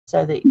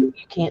so that you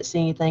can't see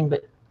anything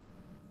but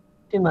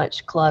too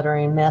much clutter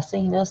and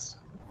messiness,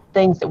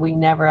 things that we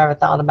never ever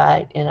thought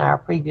about in our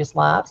previous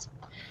lives.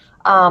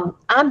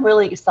 I'm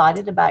really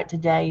excited about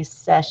today's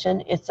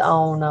session. It's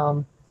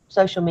on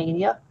social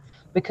media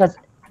because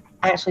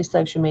actually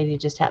social media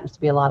just happens to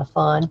be a lot of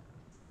fun.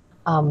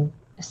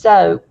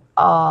 So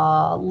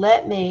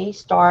let me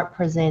start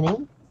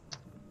presenting,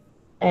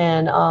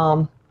 and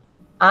I'm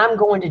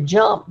going to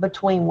jump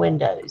between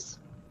windows.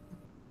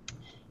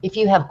 If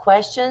you have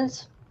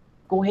questions,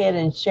 go ahead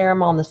and share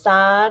them on the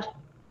side.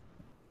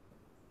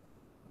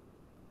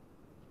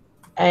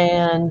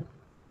 And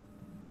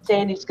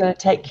Sandy's going to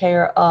take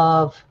care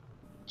of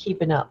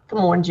keeping up. Come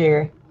on,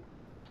 Jerry.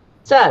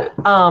 So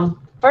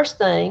first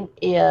thing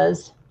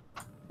is,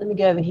 let me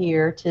go over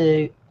here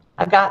to,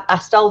 I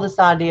stole this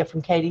idea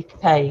from Katie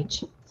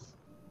Page.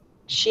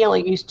 She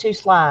only used 2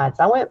 slides.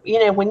 I went,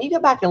 when you go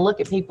back and look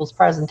at people's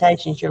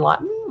presentations, you're like,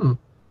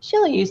 she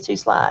only used 2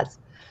 slides.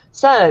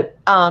 So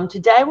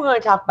today we're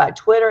going to talk about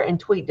Twitter and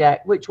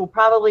TweetDeck, which will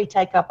probably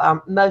take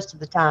up most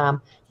of the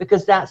time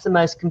because that's the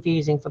most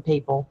confusing for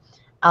people,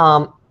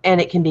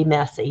 and it can be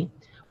messy.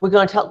 We're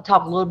going to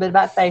talk a little bit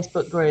about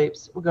Facebook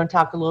groups. We're going to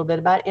talk a little bit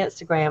about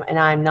Instagram, and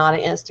I'm not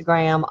an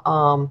Instagram.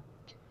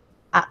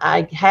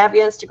 I have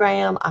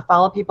Instagram. I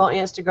follow people on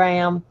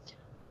Instagram.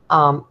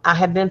 I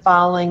have been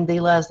following the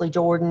Leslie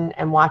Jordan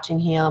and watching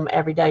him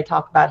every day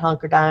talk about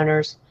hunker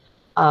downers,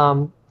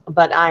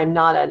 but I am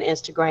not an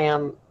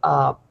Instagram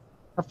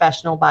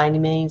professional by any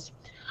means.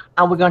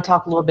 We're going to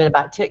talk a little bit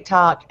about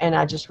TikTok, and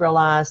I just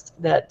realized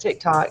that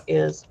TikTok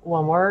is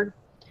one word.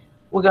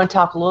 We're going to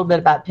talk a little bit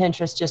about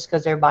Pinterest just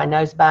because everybody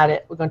knows about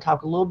it. We're going to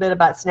talk a little bit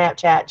about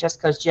Snapchat just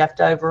because Jeff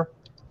Dover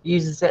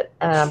uses it,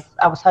 and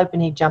I was hoping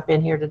he'd jump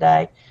in here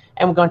today.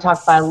 And we're going to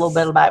talk about a little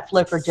bit about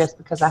Flickr just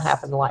because I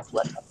happen to like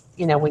Flickr.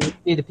 When you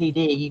do the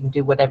PD, you can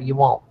do whatever you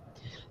want.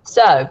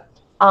 So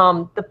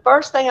the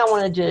first thing I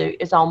want to do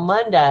is on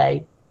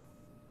Monday.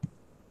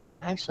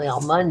 Actually,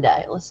 on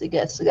Monday, let's go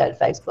to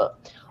Facebook.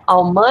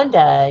 On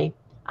Monday,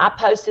 I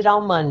posted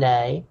on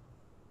Monday,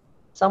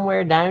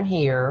 somewhere down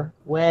here,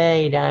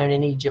 way down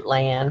in Egypt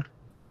land.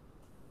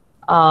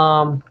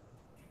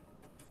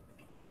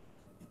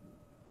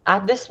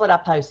 This is what I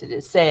posted.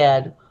 It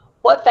said,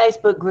 what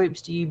Facebook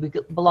groups do you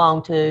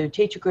belong to?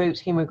 Teacher groups,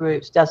 humor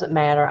groups, doesn't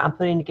matter. I'm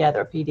putting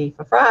together a PD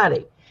for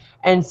Friday.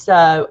 And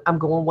so I'm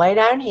going way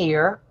down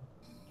here,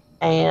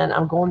 and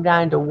I'm going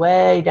down to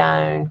way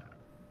down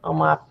on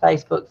my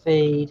Facebook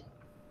feed,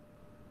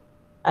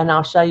 and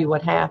I'll show you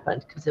what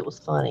happened because it was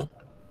funny.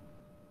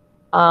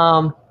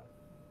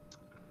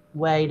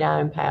 Way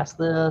down past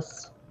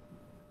this,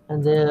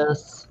 and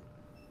this,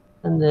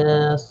 and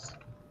this.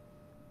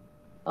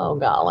 Oh,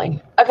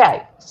 golly.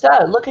 Okay, so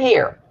look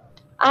here.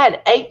 I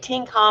had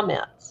 18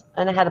 comments,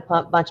 and I had a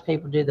bunch of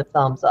people do the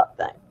thumbs up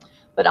thing.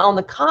 But on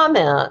the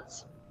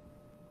comments,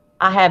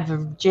 I have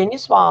Virginia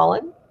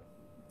Swallen,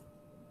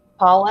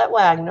 Paulette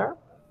Wagner,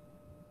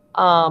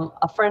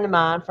 a friend of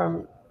mine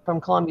from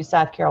Columbia,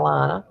 South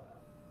Carolina,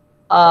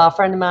 a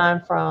friend of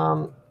mine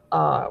from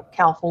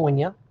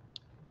California,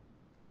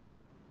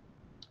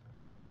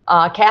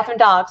 Catherine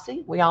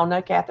Doxey. We all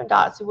know Catherine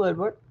Doxey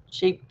Woodward.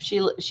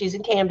 She's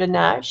in Camden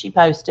now. She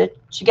posted.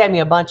 She gave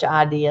me a bunch of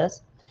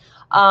ideas.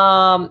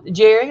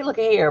 Jerry, look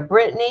at here.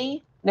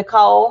 Brittany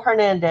Nicole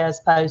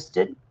Hernandez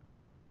posted.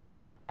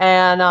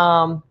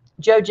 And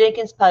Joe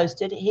Jenkins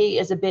posted. He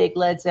is a big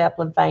Led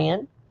Zeppelin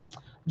fan.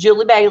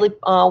 Julie Bailey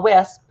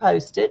West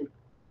posted.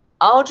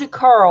 Audrey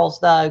Curls,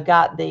 though,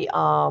 got the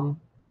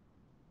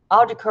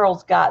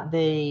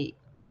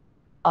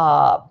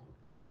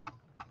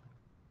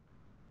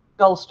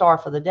gold star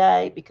for the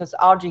day because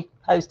Audrey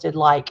posted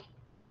like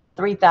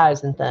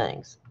 3,000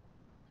 things.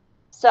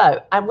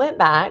 So I went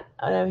back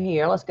over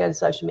here. Let's go to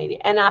social media.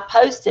 And I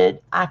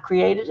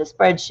created a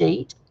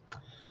spreadsheet,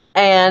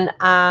 and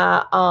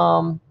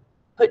I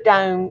put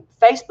down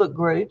Facebook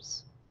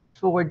groups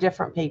for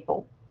different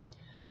people.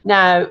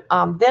 Now,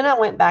 then I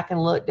went back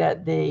and looked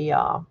at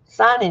the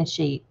sign-in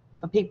sheet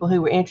for people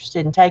who were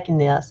interested in taking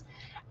this.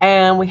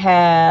 And we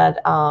had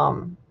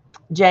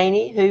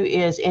Janie, who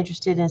is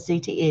interested in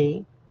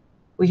CTE.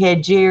 We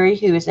had Jerry,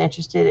 who is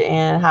interested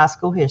in high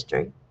school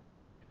history.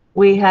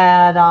 We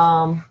had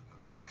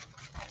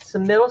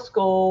some middle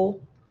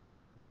school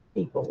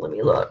people. Let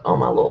me look on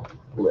my little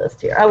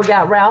list here. Oh, we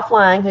got Ralph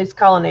Lang, who's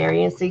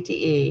culinary in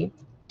CTE.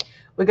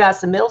 We got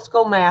some middle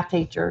school math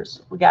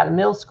teachers. We got a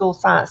middle school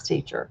science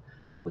teacher.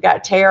 We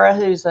got Tara,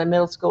 who's a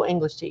middle school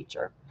English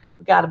teacher.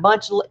 We got a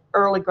bunch of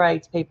early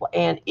grades people.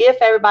 And if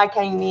everybody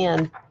came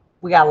in,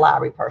 we got a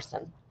library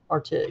person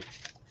or 2.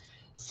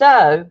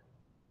 So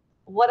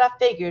what I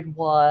figured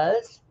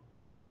was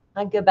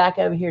I'd go back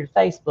over here to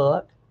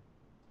Facebook,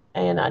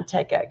 and I'd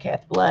take out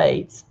Kath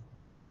Blades.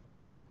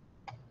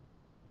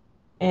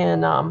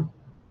 And I'm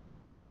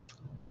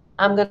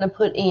going to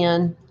put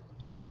in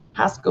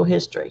high school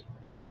history.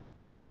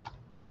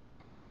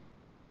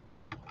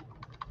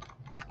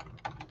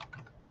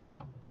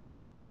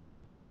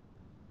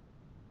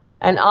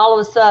 And all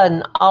of a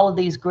sudden, all of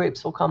these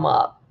groups will come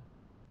up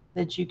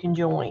that you can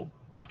join.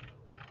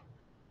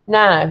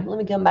 Now, let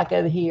me come back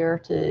over here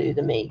to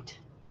the meet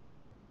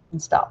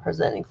and stop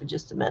presenting for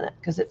just a minute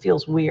because it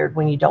feels weird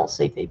when you don't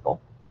see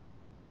people.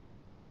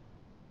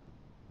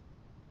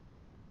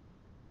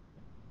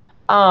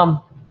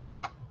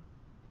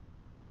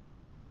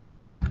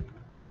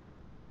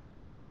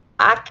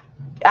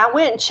 I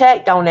went and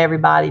checked on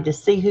everybody to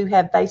see who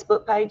had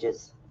Facebook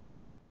pages,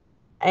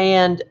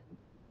 and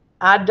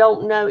I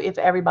don't know if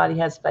everybody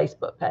has a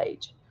Facebook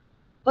page.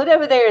 Put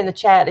over there in the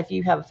chat if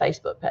you have a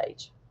Facebook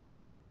page.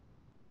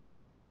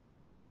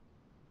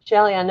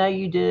 Shelly, I know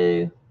you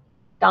do.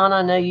 Donna,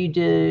 I know you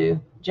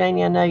do.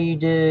 Janie, I know you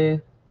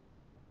do.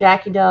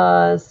 Jackie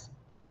does.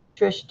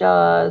 Trish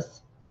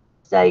does.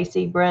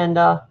 Stacy,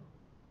 Brenda,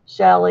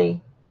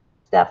 Shelly,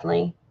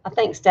 Stephanie. I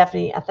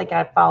think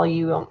I follow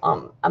you.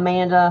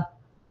 Amanda,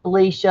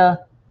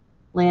 Alicia,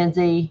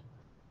 Lindsay.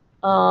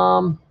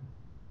 Jerry,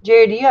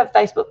 do you have a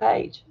Facebook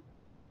page?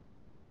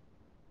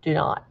 Do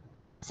not.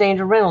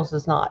 Sandra Reynolds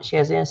does not. She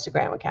has an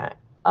Instagram account.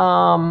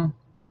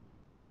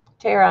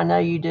 Tara, I know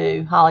you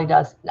do. Holly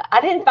does.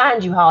 I didn't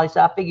find you, Holly,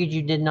 so I figured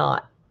you did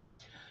not.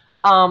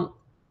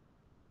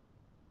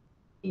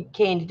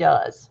 Candy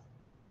does.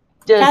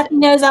 Kathy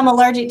knows I'm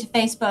allergic to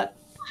Facebook.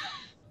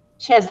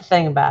 She has a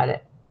thing about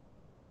it.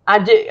 I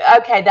do.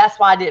 Okay, that's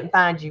why I didn't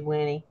find you,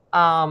 Winnie.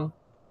 The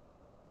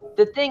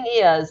thing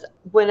is,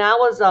 when I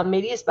was a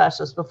media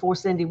specialist before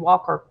Cindy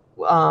Walker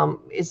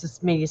is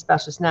a media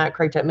specialist now at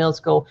Currituck Middle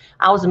School,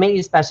 I was a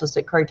media specialist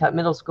at Currituck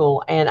Middle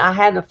School, and I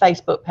had a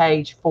Facebook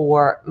page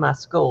for my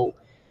school,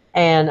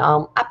 and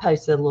I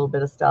posted a little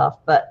bit of stuff,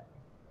 but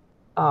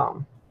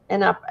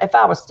if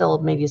I was still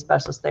a media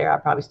specialist there, I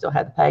probably still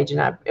had the page,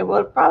 and it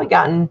would have probably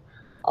gotten.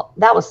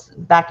 That was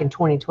back in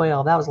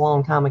 2012. That was a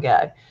long time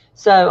ago.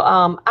 So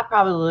I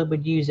probably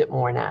would use it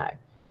more now.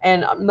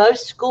 And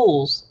most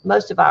schools,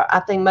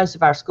 I think most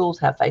of our schools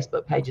have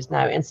Facebook pages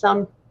now. And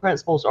some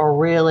principals are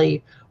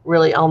really,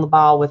 really on the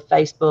ball with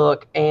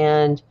Facebook,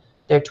 and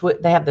they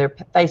have their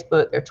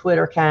Facebook, their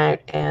Twitter account,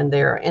 and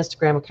their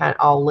Instagram account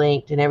all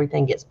linked, and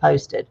everything gets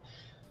posted.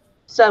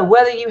 So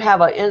whether you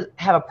have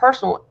a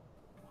personal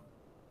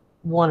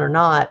one or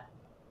not,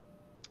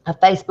 a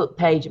Facebook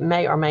page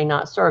may or may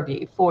not serve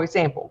you. For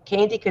example,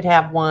 Candy could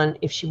have one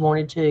if she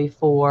wanted to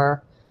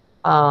for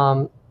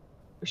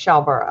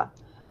Shawboro.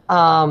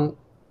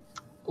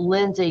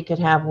 Lindsay could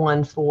have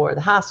one for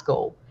the high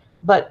school,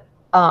 but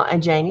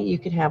and Janie, you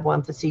could have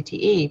one for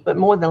CTE. But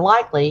more than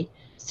likely,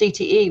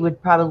 CTE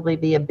would probably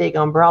be a big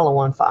umbrella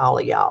one for all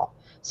of y'all.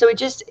 So it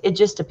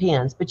just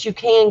depends. But you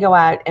can go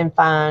out and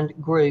find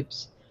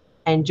groups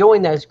and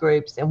join those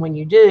groups. And when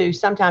you do,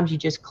 sometimes you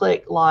just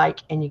click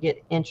like and you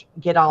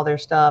get all their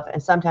stuff.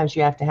 And sometimes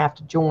you have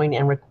to join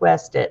and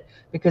request it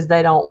because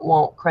they don't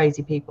want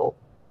crazy people.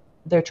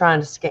 They're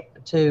trying to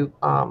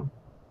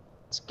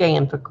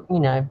scan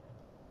for,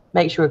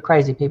 make sure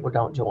crazy people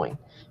don't join.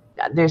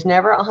 There's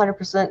never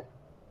 100%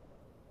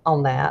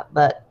 on that,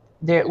 but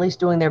they're at least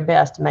doing their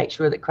best to make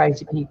sure that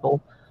crazy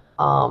people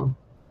don't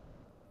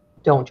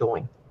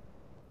join.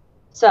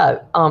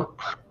 So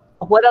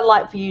what I'd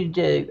like for you to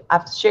do,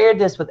 I've shared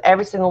this with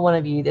every single one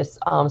of you, this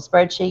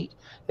spreadsheet,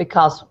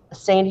 because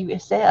Sandy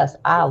says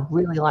I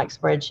really like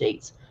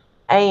spreadsheets.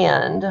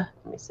 And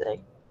let me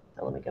see.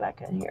 So let me get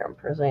back in here and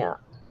present.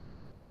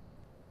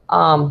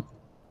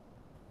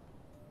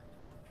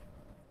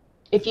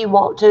 If you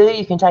want to,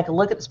 you can take a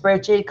look at the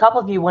spreadsheet. A couple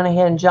of you went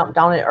ahead and jumped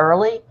on it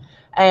early.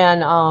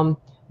 And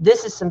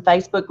this is some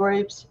Facebook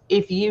groups.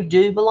 If you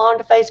do belong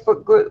to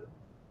Facebook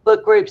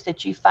groups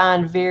that you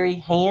find very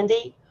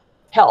handy,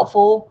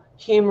 helpful,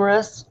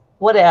 humorous,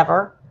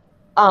 whatever,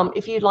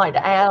 if you'd like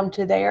to add them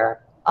to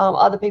there,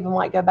 other people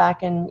might go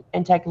back and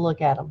take a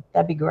look at them.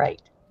 That'd be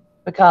great.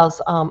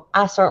 Because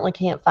I certainly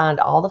can't find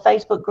all the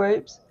Facebook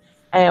groups.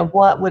 And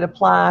what would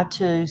apply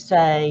to,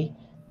 say,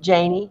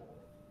 Janie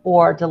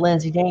or to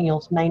Lindsay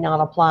Daniels may not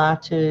apply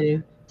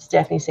to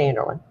Stephanie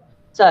Sanderlin.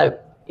 So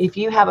if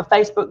you have a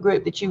Facebook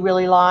group that you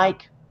really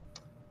like,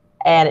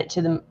 add it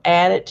to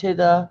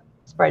the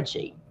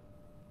spreadsheet.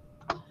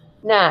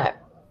 Now,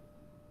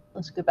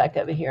 let's go back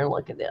over here and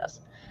look at this.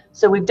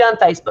 So we've done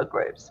Facebook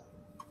groups,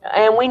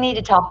 and we need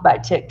to talk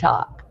about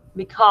TikTok,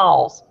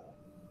 because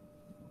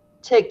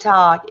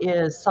TikTok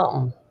is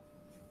something.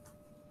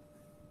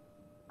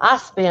 I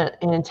spent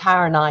an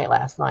entire night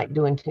last night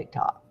doing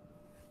TikTok.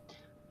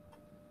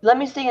 Let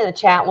me see in the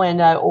chat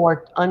window,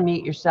 or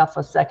unmute yourself for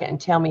a second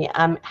and tell me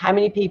how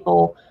many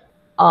people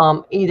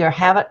either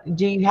have it.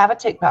 Do you have a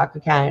TikTok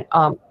account?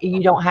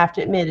 You don't have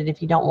to admit it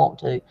if you don't want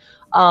to.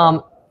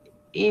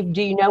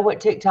 Do you know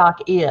what TikTok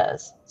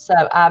is? So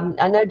I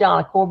know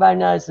Donna Corbo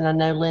knows, and I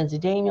know Lindsay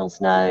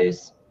Daniels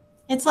knows.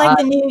 It's like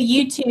the new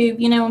YouTube,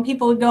 when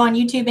people would go on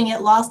YouTube and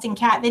get lost in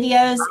cat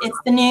videos. It's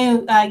the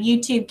new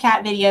YouTube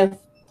cat video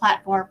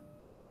platform.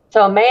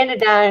 So Amanda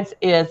Downs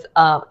is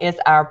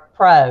our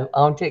pro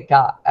on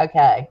TikTok.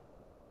 Okay.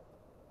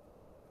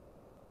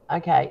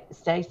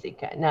 Stacy,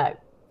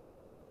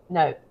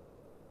 no.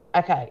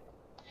 Okay.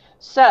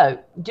 So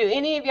do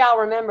any of y'all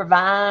remember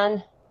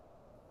Vine?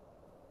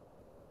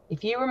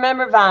 If you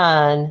remember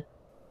Vine,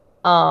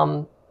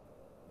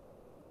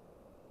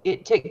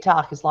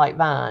 TikTok is like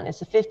Vine.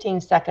 It's a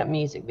 15-second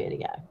music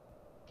video.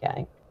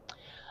 Okay.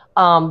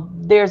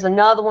 There's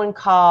another one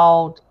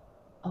called,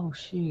 oh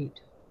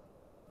shoot.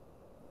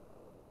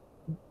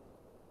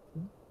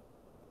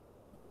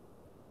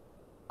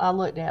 I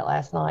looked at it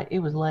last night. It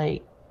was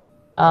late.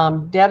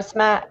 Deb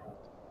Smack.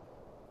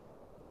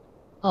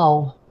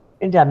 Oh,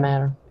 it doesn't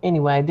matter.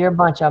 Anyway, there are a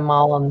bunch of them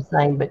all on the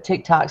same, but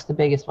TikTok's the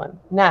biggest one.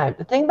 Now,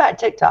 the thing about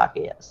TikTok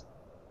is,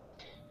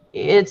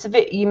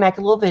 you make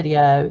a little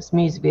video, it's a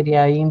music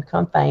video, you can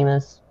become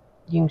famous,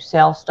 you can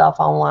sell stuff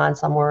online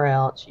somewhere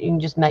else, you can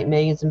just make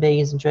millions and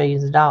billions and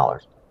trillions of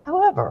dollars.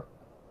 However,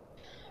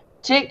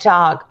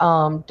 TikTok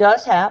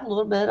does have a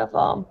little bit of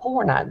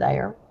porn out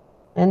there,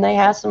 and they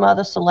have some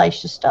other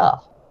salacious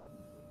stuff.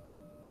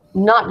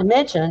 Not to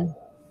mention,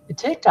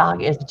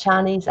 TikTok is a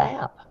Chinese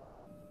app.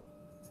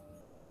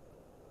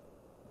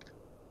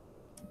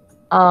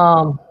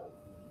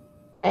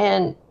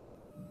 And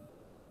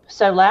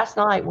so last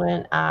night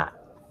when I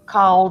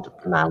called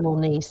my little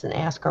niece and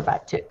asked her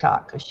about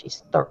TikTok, because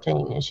she's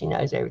 13 and she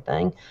knows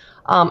everything,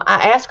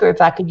 I asked her if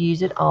I could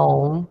use it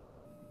on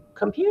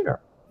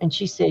computer, and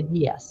she said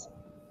yes.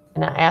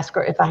 And I asked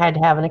her if I had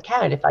to have an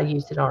account if I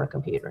used it on a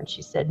computer, and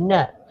she said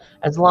no.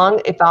 If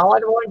all I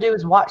want to do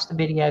is watch the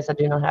videos, I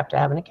do not have to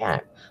have an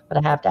account, but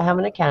I have to have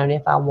an account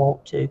if I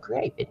want to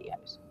create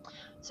videos.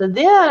 So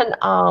then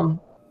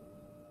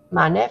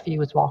my nephew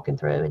was walking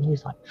through, and he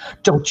was like,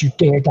 "Don't you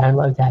dare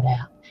download that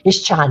app.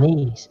 It's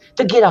Chinese.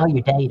 They'll get all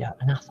your data."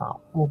 And I thought,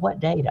 well, what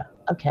data?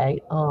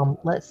 Okay,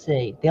 let's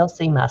see. They'll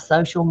see my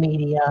social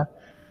media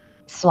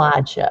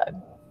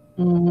slideshow.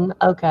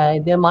 Okay,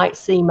 they might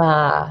see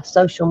my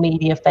social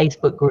media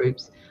Facebook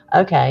groups.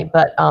 Okay,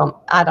 but I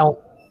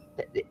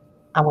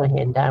went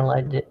ahead and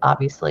downloaded it,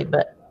 obviously,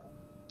 but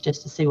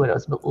just to see what it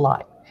was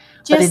like.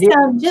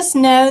 Just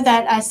know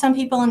that some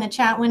people in the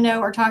chat window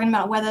are talking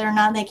about whether or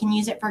not they can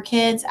use it for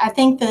kids. I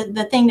think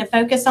the thing to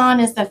focus on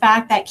is the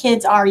fact that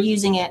kids are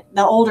using it.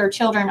 The older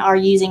children are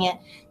using it.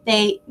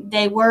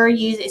 They were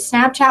using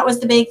Snapchat was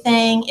the big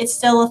thing. It's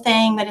still a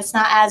thing, but it's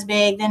not as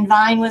big. Then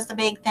Vine was the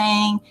big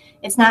thing.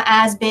 It's not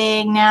as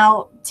big.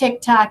 Now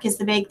TikTok is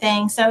the big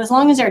thing. So as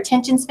long as their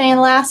attention span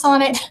lasts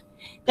on it,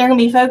 they're going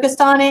to be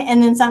focused on it,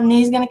 and then something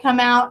new is going to come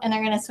out and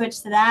they're going to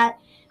switch to that.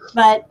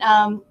 But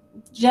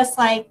just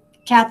like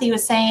Kathy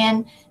was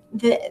saying,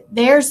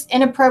 there's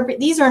inappropriate.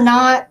 These are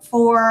not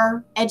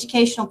for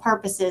educational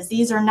purposes.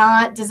 These are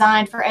not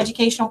designed for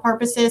educational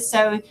purposes.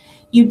 So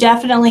you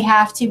definitely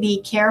have to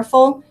be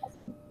careful.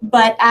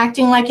 But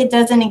acting like it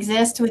doesn't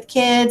exist with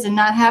kids and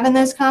not having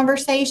those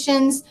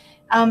conversations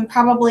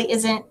probably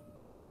isn't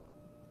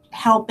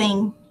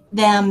helping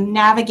them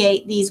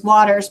navigate these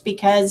waters,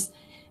 because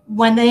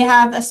when they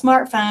have a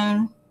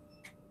smartphone,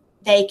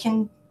 they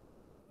can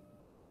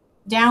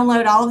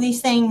download all of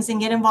these things and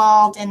get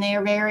involved, and they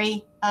are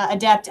very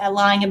adept at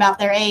lying about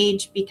their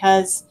age,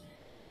 because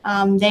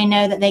they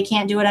know that they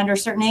can't do it under a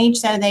certain age,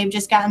 so they've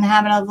just gotten in the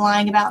habit of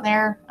lying about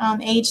their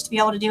age to be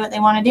able to do what they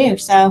want to do.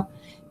 So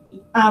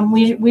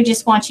we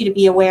just want you to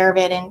be aware of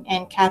it,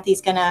 and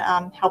Kathy's going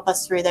to help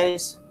us through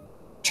those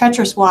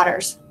treacherous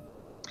waters.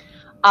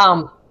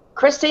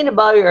 Christina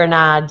Bowyer and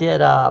I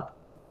did a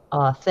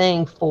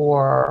thing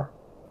for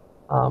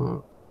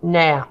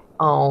NAP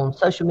on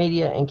social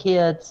media and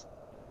kids,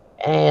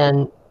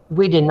 and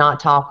we did not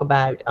talk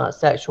about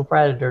sexual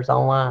predators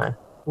online.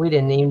 We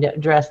didn't even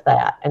address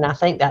that, and I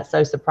think that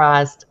so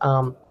surprised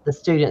the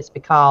students,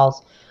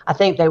 because I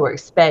think they were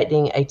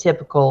expecting a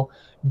typical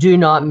 "do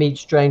not meet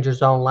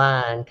strangers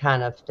online"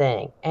 kind of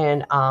thing.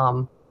 And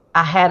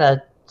I had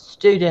a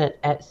student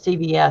at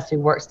CVS who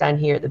works down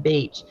here at the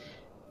beach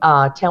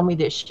tell me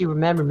that she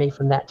remembered me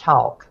from that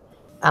talk.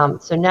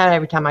 So now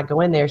every time I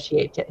go in there,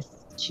 she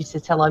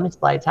says, "Hello, Miss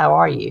Blades, how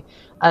are you?"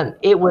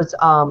 It was,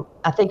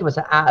 I think it was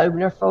an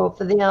eye-opener for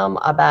them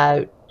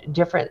about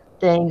different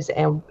things,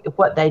 and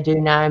what they do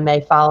now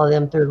may follow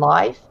them through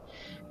life.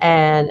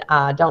 And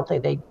I don't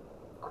think they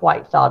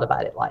quite thought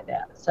about it like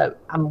that. So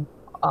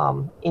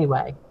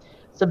anyway,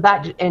 so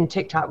and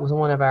TikTok was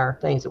one of our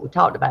things that we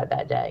talked about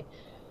that day.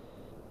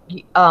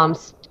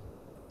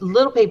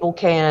 Little people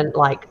can,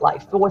 like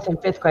 4th and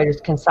 5th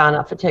graders can sign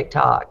up for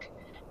TikTok,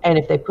 and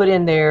if they put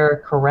in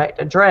their correct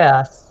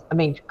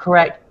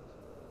correct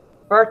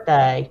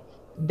birthday,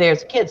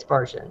 there's a kids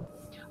version.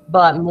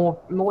 But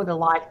more than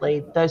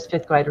likely, those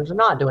 5th graders are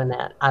not doing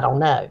that. I don't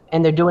know,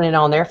 and they're doing it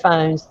on their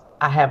phones.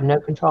 I have no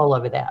control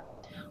over that.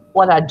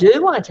 What I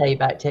do want to tell you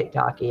about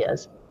TikTok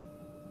is,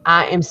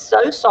 I am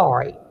so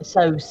sorry,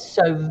 so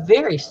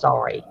very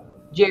sorry,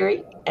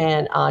 Jerry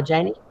and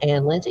Janie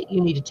and Lindsay.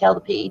 You need to tell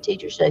the PE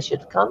teachers they should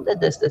have come to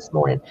this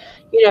morning.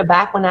 You know,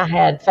 back when I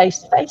had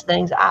face-to-face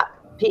things,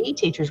 PE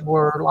teachers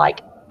were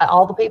like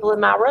all the people in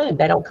my room.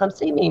 They don't come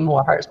see me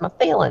anymore. It hurts my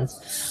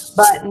feelings.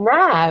 But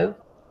now,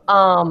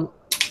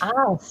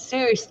 I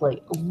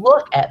seriously,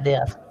 look at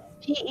this.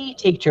 PE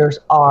teachers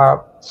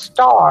are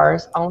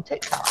stars on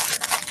TikTok.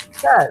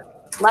 So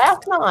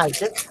last night,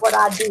 this is what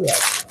I did.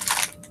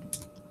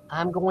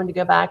 I'm going to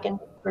go back and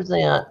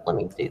present. Let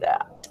me do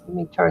that. Let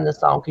me turn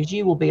this on, because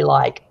you will be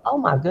like, oh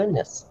my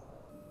goodness.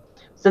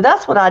 So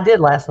that's what I did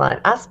last night.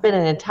 I spent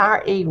an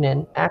entire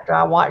evening after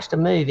I watched a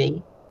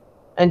movie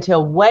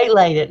until way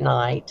late at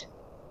night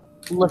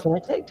looking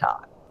at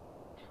TikTok.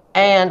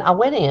 And I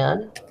went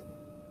in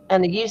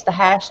and I used the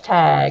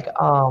hashtag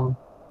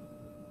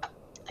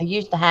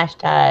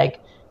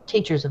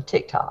teachers of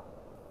TikTok.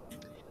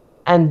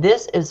 And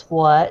this is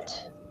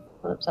what,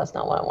 oops, that's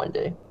not what I want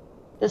to do.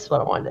 This is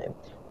what I want to do.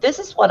 This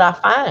is what I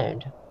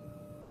found.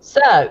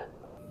 So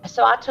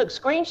I took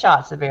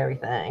screenshots of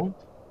everything,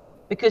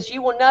 because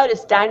you will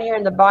notice down here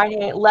in the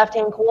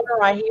left-hand corner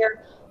right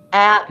here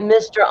at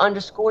Mr.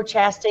 underscore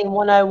Chastain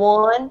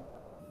 101,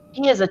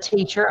 he is a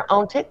teacher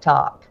on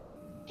TikTok.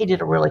 He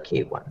did a really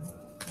cute one.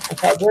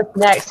 Okay, this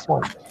next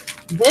one.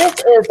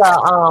 This is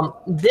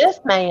this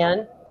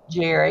man,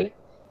 Jerry,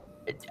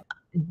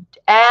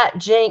 at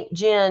Jink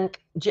Jink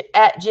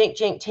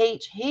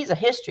Teach. He's a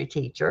history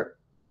teacher.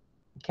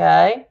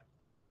 Okay.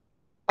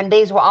 And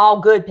these were all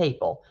good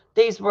people.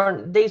 These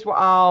were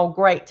all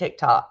great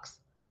TikToks.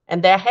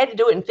 And they had to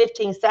do it in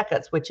 15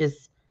 seconds, which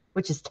is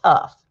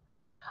tough.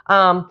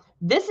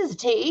 This is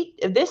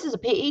a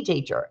PE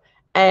teacher,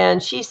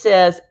 and she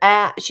says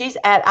she's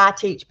at I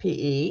Teach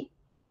PE.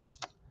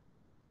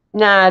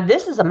 Now,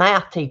 this is a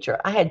math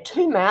teacher. I had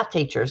 2 math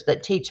teachers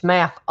that teach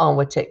math on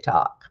with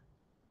TikTok.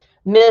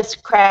 Miss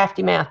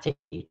Crafty Math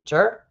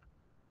Teacher.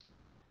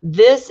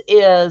 This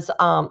is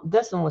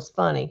this one was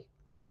funny.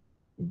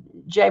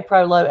 J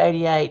Pro Low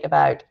 88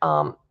 about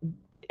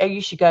you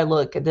should go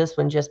look at this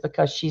one, just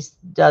because she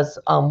does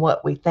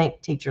what we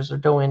think teachers are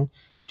doing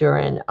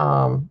during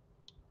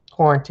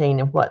quarantine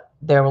and what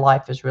their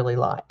life is really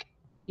like.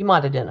 You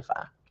might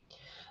identify.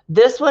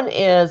 This one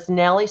is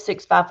Nellie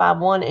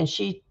 6551, and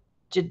she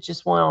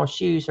just went on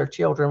shoes her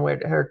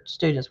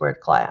students wear to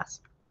class.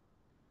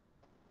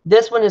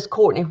 This one is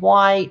Courtney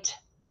White,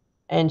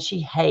 and she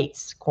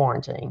hates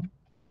quarantine.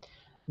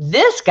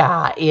 This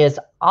guy is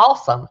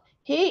awesome.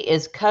 He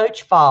is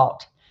Coach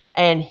Fault,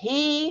 and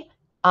he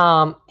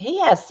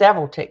has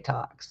several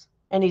TikToks,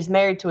 and he's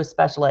married to a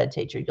special ed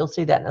teacher. You'll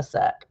see that in a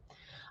sec.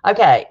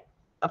 Okay,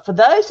 for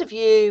those of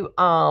you,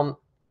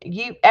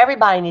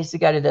 everybody needs to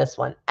go to this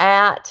one,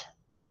 at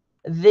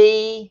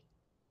the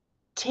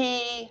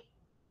T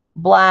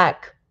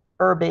Black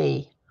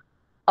Irby.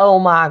 Oh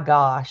my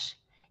gosh.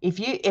 If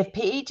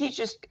PE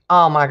teachers,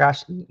 oh my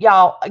gosh,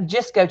 y'all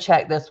just go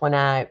check this one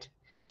out.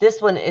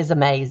 This one is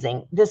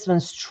amazing. This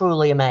one's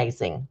truly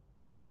amazing.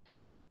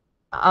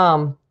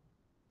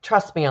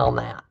 Trust me on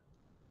that.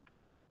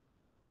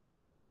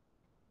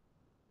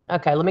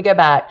 Okay, let me go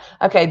back.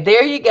 Okay,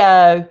 there you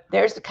go.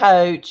 There's the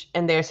coach,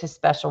 and there's his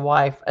special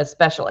wife, a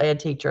special ed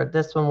teacher.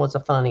 This one was a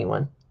funny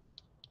one.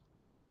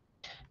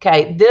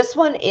 Okay, this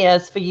one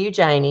is for you,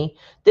 Janie.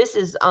 This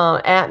is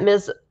at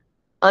Ms.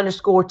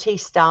 underscore T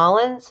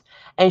Stallings,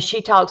 and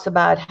she talks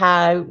about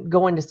how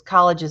going to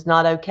college is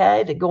not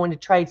okay, that going to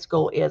trade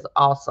school is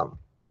awesome.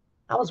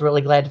 I was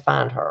really glad to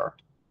find her.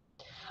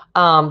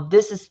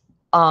 This is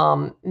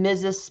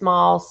Mrs.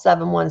 Small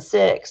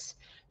 716.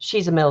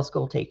 She's a middle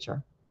school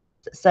teacher.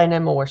 Say no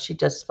more. She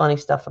does funny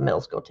stuff for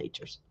middle school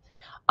teachers.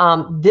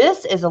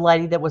 This is a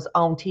lady that was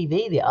on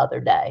TV the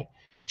other day,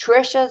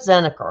 Trisha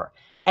Zeneker.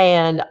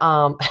 And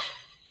I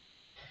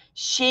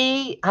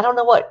don't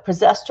know what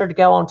possessed her to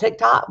go on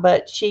TikTok,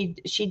 but she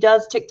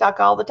does TikTok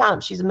all the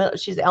time. She's an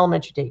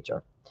elementary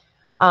teacher.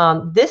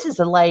 This is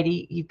a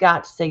lady, you've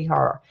got to see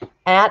her,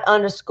 at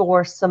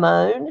underscore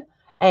Simone.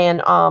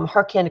 And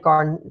her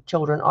kindergarten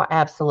children are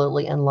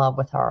absolutely in love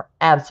with her.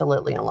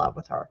 Absolutely in love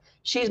with her.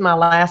 She's my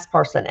last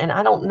person. And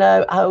I don't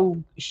know. Oh,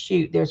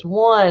 shoot. There's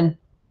one.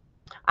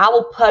 I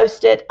will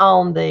post it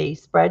on the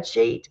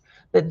spreadsheet.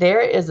 But there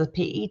is a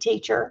PE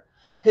teacher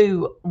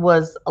who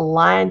was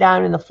lying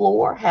down in the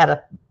floor, had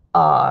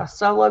a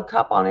Solo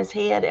cup on his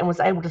head, and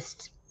was able to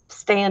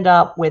stand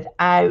up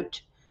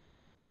without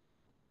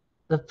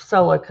the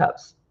Solo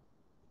cups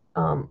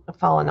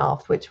falling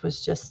off, which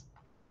was just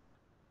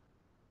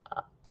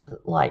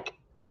like,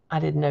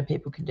 I didn't know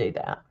people could do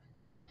that.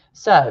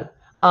 So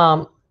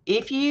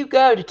if you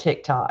go to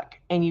TikTok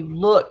and you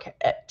look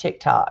at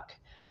TikTok,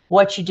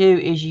 what you do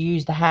is you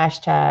use the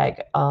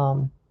hashtag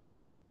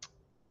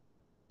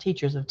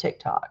teachers of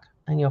TikTok,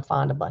 and you'll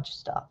find a bunch of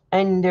stuff.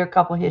 And there are a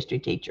couple of history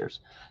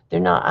teachers.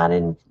 I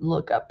didn't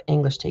look up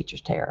English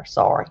teachers, Tara,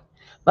 sorry.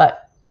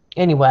 But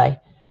anyway,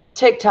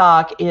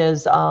 TikTok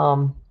is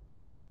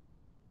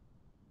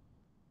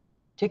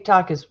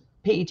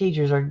PE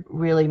teachers are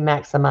really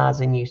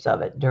maximizing use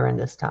of it during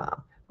this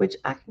time, which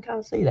I can kind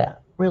of see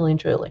that, really and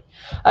truly.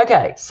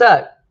 Okay,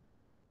 so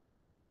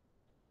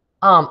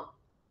I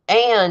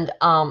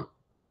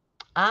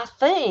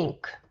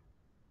think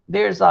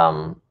there's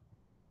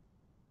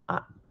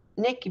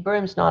Nikki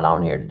Broom's not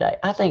on here today.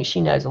 I think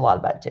she knows a lot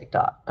about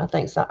TikTok. I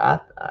think so. I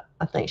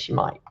think she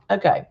might.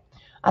 Okay.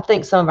 I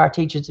think some of our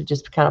teachers have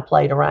just kind of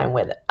played around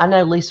with it. I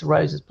know Lisa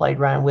Rose has played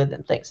around with it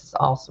and thinks it's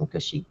awesome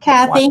because she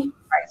Kathy,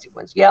 crazy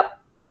ones. Yep.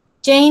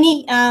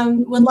 Janie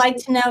would like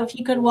to know if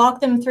you could walk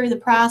them through the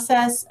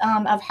process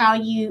of how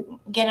you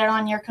get it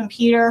on your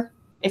computer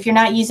if you're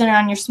not using it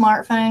on your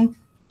smartphone.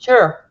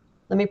 Sure.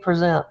 Let me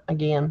present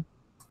again.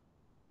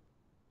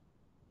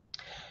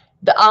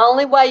 The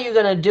only way you're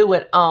going to do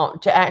it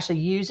to actually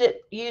use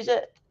it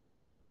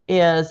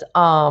is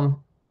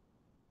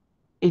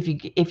if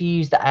you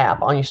use the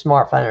app on your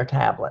smartphone or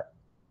tablet.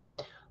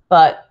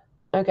 But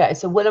okay,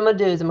 so what I'm going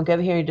to do is I'm going to go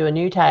over here and do a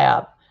new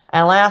tab.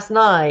 And last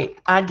night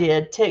I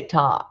did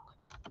TikTok.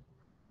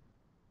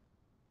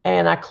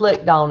 And I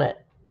clicked on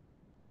it.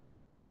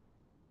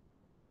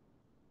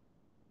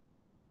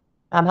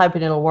 I'm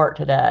hoping it'll work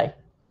today.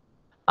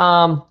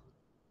 And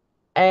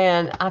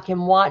I can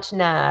watch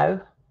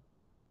now.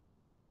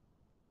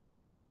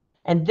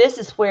 And this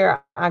is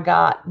where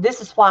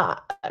this is why,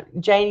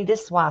 Janie,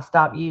 this is why I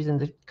stopped using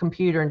the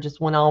computer and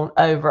just went on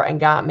over and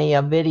got me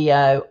a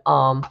video,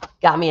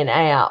 got me an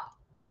app.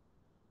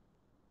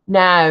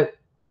 Now,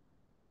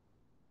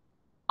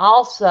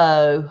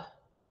 also,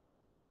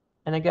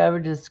 and I go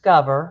over to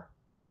Discover,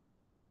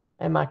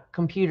 and my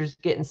computer's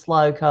getting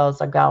slow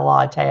because I've got a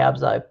lot of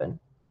tabs open.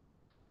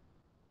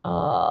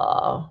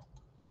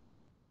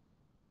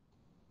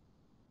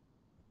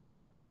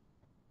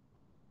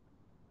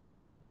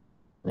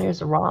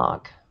 There's a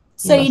rock.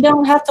 So you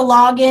don't have to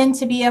log in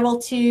to be able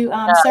to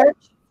search?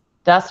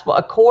 That's what,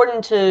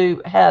 according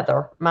to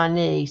Heather, my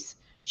niece,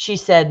 she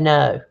said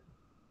no,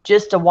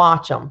 just to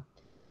watch them.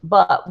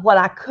 But what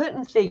I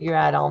couldn't figure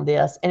out on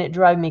this, and it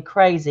drove me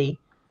crazy,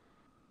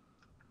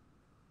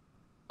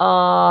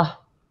 I'm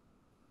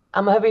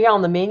over here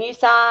on the menu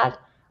side.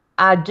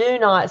 I do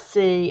not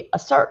see a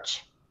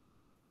search.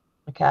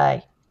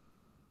 Okay.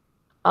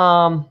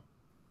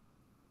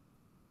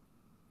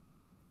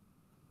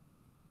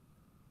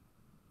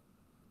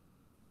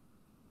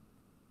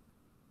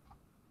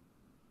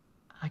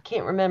 I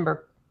can't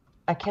remember.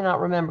 I cannot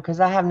remember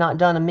because I have not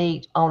done a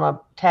meet on a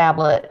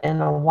tablet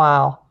in a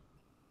while.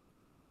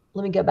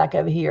 Let me go back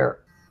over here.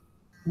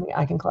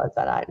 I can close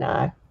that out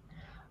now.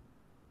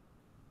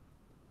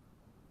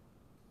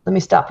 Let me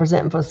stop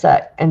presenting for a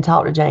sec and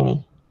talk to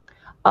Janie.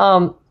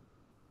 I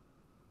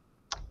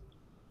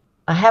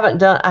haven't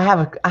done. I have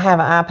an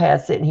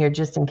iPad sitting here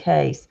just in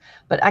case,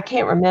 but I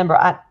can't remember.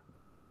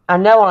 I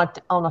know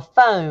on a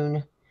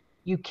phone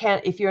you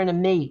can't. If you're in a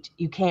meet,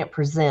 you can't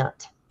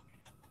present.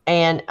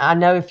 And I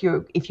know if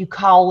you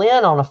call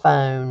in on a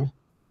phone,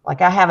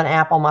 like I have an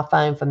app on my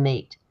phone for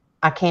Meet,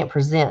 I can't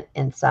present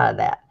inside of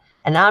that.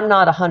 And I'm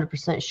not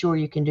 100% sure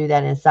you can do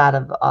that inside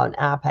of an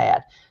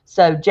iPad.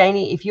 So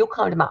Janie, if you'll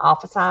come to my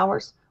office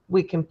hours,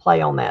 we can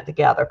play on that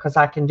together because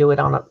I can do it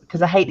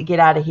because I hate to get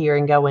out of here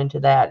and go into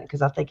that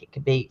because I think it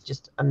could be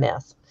just a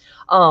mess.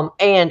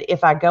 And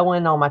if I go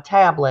in on my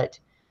tablet,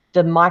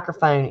 the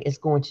microphone is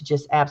going to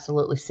just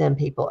absolutely send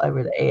people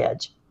over the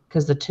edge,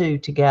 because the two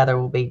together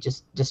will be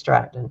just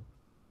distracting.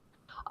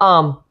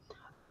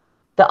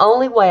 The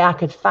only way I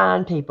could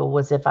find people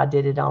was if I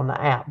did it on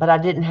the app, but I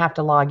didn't have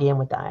to log in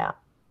with the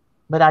app.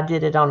 But I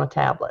did it on a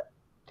tablet.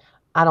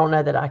 I don't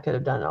know that I could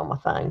have done it on my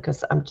phone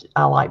because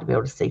I like to be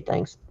able to see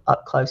things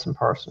up close and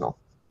personal.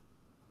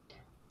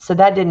 So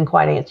that didn't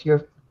quite answer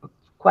your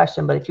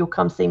question, but if you'll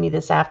come see me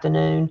this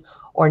afternoon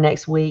or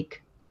next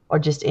week or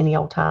just any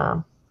old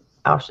time,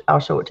 I'll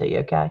show it to you,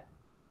 okay?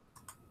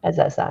 How's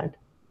that sound?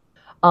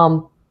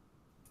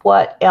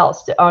 What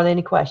else? Are there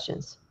any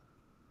questions?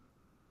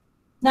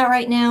 Not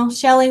right now.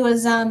 Shelly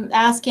was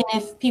asking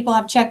if people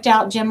have checked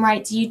out Jim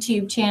Wright's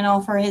YouTube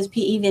channel for his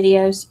PE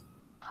videos.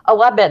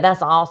 Oh, I bet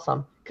that's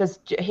awesome because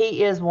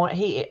he is one.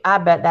 I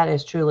bet that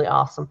is truly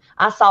awesome.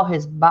 I saw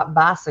his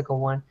bicycle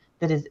one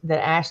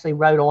that Ashley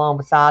rode along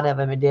beside of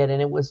him and did,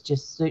 and it was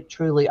just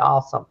truly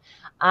awesome.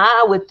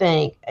 I would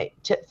think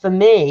for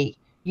me,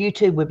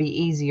 YouTube would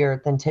be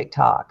easier than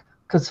TikTok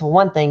because for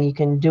one thing, you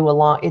can do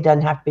it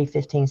doesn't have to be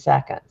 15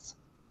 seconds.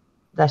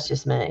 That's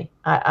just me.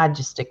 I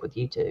just stick with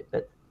YouTube,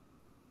 but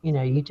you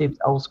know, YouTube's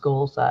old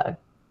school. So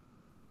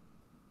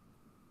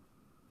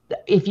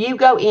if you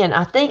go in,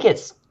 I think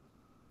it's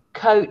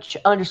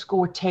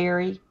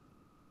Coach_Terry.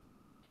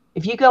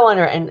 If you go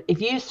under and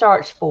if you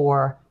search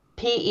for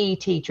PE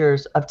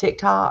teachers of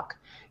TikTok,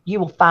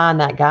 you will find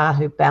that guy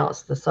who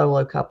bounced the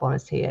solo cup on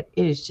his head.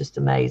 It is just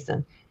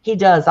amazing. He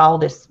does all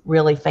this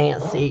really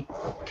fancy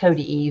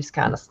Cody Eves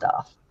kind of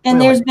stuff. And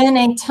really, there's been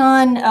a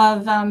ton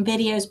of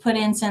videos put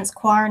in since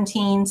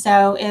quarantine.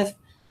 So if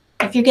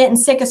you're getting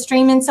sick of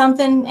streaming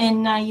something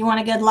and you want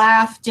a good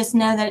laugh, just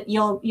know that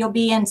you'll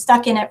be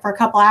stuck in it for a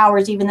couple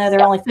hours, even though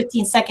they're only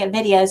 15-second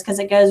videos, because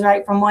it goes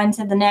right from one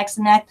to the next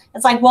and next.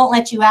 It's like won't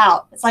let you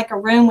out. It's like a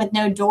room with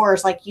no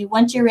doors. Like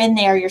once you're in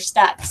there, you're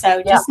stuck.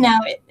 So just know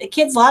the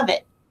kids love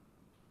it.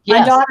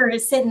 Yes. My daughter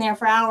is sitting there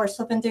for hours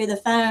flipping through the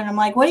phone. I'm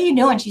like, what are you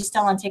doing? She's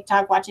still on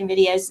TikTok watching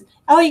videos.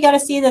 Oh, you got to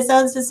see this.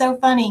 Oh, this is so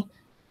funny.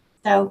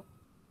 So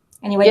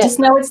anyway, just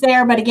know it's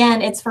there. But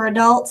again, it's for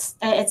adults.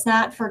 It's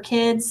not for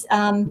kids.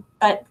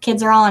 But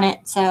kids are on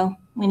it. So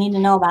we need to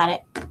know about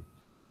it.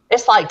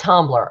 It's like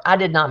Tumblr. I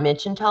did not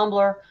mention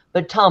Tumblr,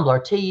 but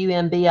Tumblr,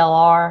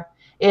 Tumblr,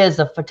 is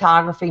a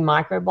photography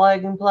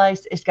microblogging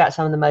place. It's got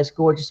some of the most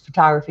gorgeous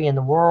photography in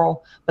the world,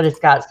 but it's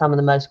got some of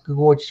the most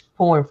gorgeous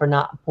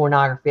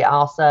pornography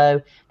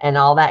also, and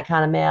all that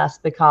kind of mess,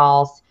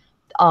 because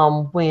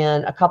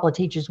when a couple of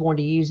teachers wanted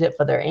to use it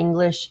for their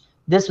English,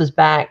 This was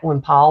back when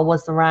Paul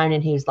was around,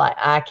 and he's like,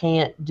 I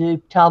can't do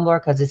Tumblr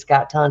because it's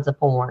got tons of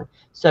porn.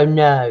 So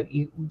no,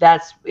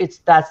 that's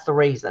the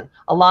reason.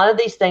 A lot of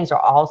these things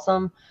are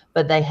awesome,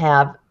 but they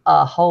have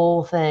a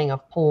whole thing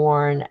of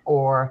porn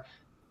or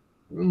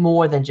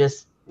more than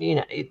just,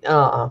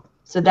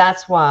 So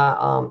that's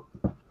why,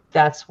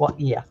 that's what,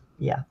 yeah.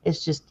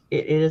 It's just,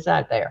 it is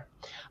out there.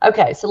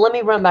 Okay, so let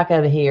me run back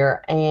over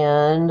here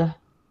and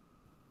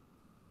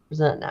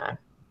present now.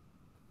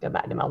 Go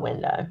back to my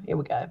window. Here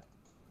we go.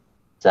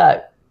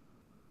 So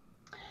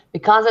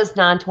because it's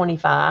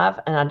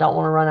 9:25 and I don't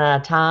want to run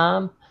out of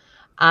time,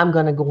 I'm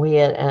going to go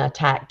ahead and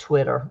attack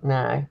Twitter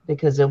now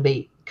because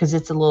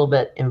it's a little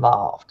bit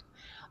involved.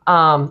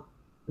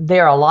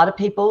 There are a lot of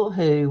people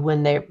who,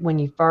 when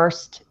you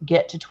first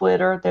get to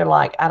Twitter, they're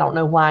like, I don't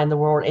know why in the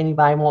world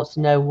anybody wants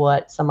to know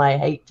what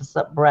somebody ate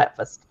for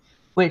breakfast,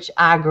 which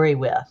I agree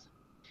with.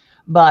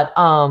 But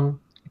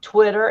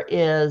Twitter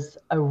is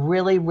a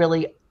really,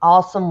 really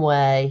awesome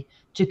way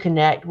to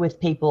connect with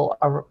people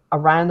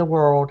around the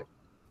world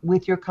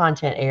with your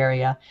content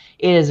area.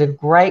 It is a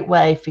great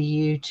way for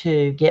you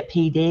to get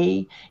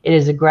PD. It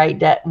is a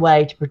great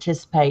way to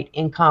participate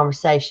in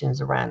conversations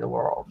around the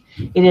world.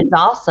 It is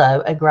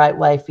also a great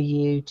way for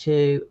you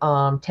to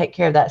take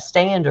care of that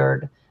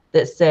standard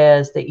that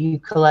says that you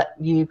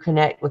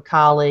connect with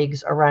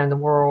colleagues around the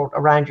world,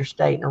 around your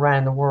state and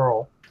around the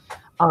world.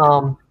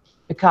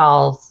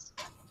 Because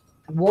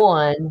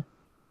one,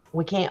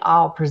 we can't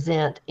all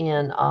present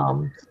in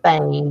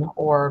Spain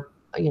or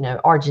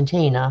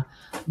Argentina,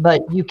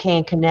 but you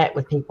can connect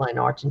with people in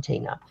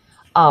Argentina.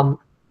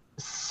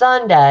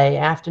 Sunday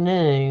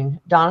afternoon,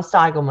 Donna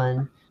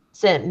Steigelman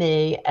sent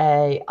me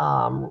a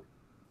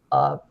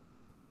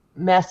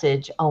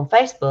message on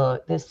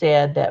Facebook that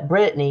said that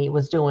Brittany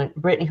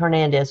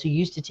Hernandez, who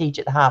used to teach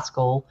at the high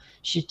school,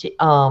 she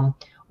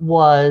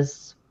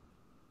was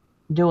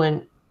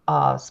doing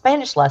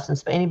Spanish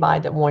lessons for anybody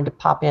that wanted to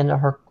pop into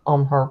her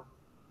on her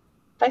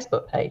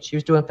Facebook page. She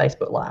was doing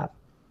Facebook Live,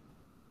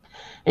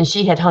 and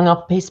she had hung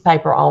up a piece of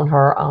paper on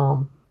her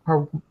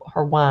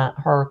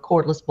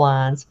cordless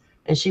blinds,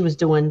 and she was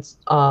doing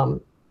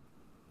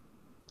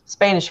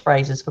Spanish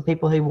phrases for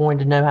people who wanted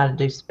to know how to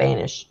do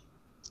Spanish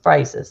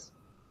phrases.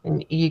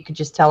 And you could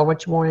just tell her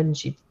what you wanted, and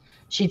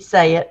she'd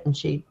say it, and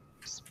she'd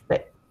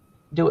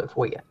do it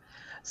for you.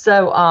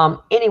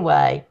 So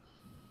anyway,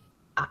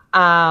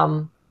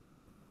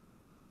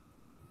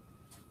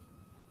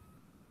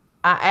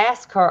 I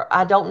asked her.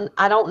 I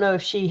don't know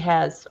if she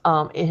has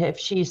if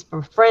she's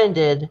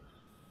befriended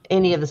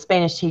any of the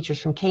Spanish teachers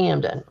from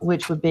Camden,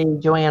 which would be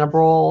Joanna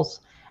Broyles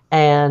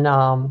and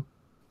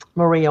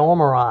Maria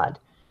Ormerod.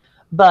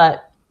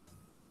 But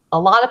a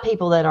lot of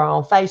people that are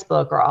on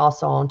Facebook are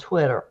also on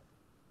Twitter.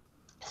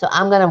 So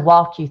I'm going to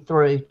walk you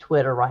through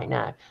Twitter right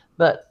now.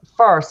 But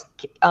first,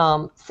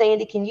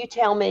 Sandy, can you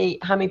tell me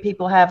how many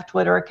people have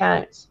Twitter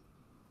accounts?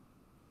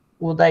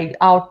 Will they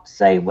all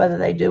say whether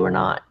they do or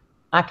not?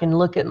 I can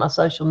look at my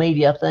social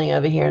media thing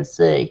over here and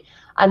see.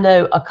 I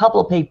know a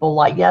couple of people,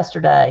 like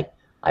yesterday,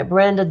 like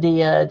Brenda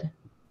did,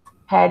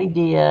 Patty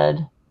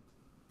did,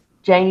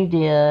 Janie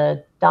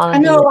did, Donna I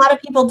know did. a lot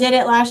of people did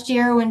it last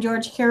year when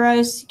George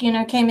Kiros,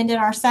 came and did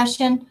our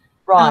session.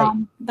 Right.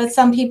 But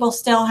some people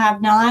still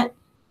have not.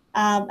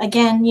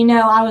 Again,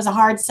 I was a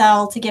hard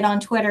sell to get on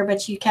Twitter,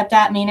 but you kept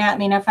at me,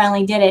 and I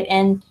finally did it.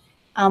 And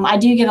I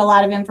do get a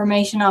lot of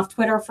information off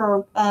Twitter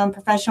for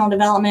professional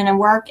development and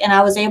work. And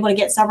I was able to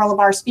get several of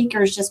our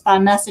speakers just by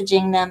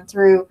messaging them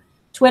through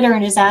Twitter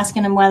and just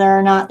asking them whether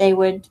or not they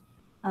would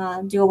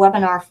do a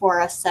webinar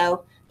for us.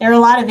 So there are a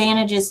lot of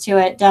advantages to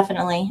it,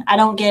 definitely. I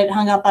don't get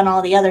hung up on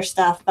all the other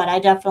stuff, but I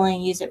definitely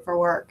use it for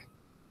work.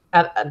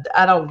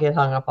 I don't get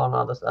hung up on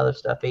all this other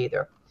stuff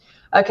either.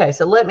 Okay,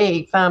 so let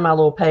me find my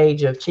little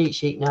page of cheat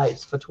sheet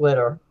notes for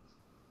Twitter.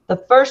 The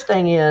first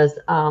thing is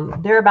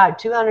there are about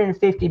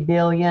 250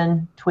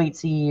 billion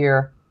tweets a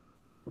year.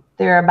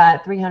 There are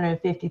about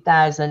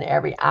 350,000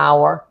 every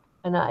hour.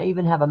 And I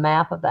even have a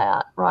map of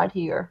that right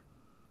here.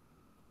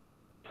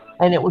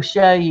 And it will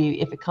show you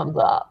if it comes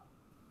up.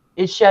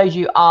 It shows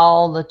you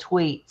all the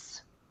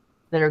tweets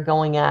that are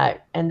going out.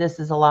 And this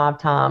is a live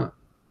time.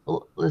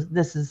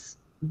 This is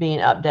being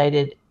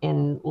updated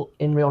in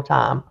real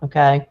time,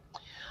 okay?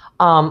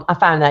 I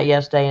found that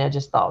yesterday, and I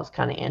just thought it was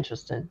kind of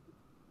interesting.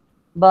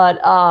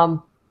 But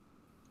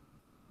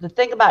the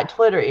thing about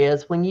Twitter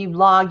is when you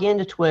log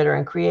into Twitter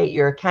and create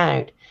your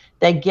account,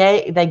 they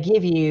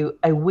give you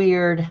a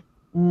weird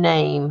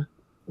name,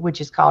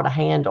 which is called a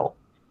handle.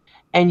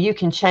 And you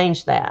can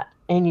change that,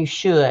 and you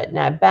should.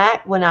 Now,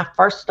 back when I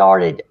first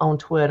started on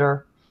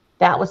Twitter,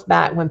 that was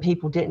back when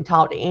people didn't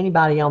talk to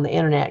anybody on the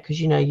internet because,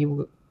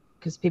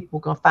 because people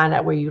were going to find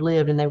out where you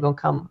lived and they were going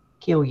to come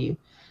kill you.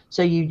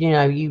 So you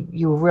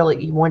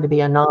wanted to be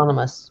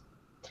anonymous.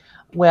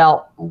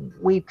 Well,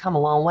 we've come a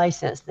long way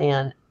since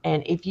then.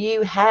 And if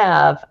you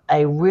have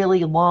a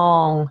really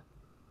long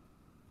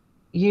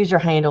user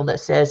handle that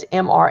says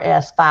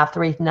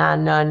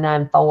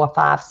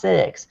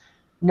MRS539999456,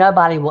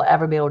 nobody will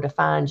ever be able to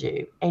find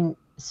you. And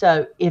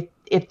so if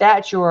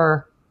that's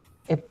what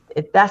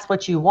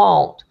you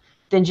want,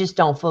 then just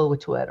don't fool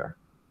with Twitter.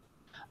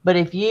 But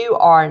if you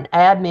are an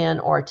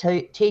admin or a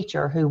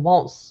teacher who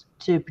wants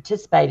to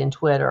participate in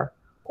Twitter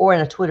or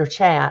in a Twitter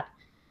chat,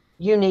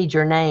 you need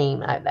your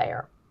name out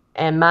there.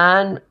 And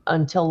mine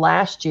until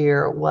last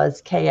year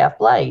was KF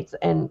Blades,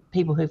 and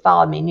people who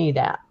followed me knew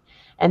that.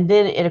 And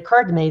then it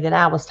occurred to me that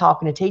I was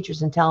talking to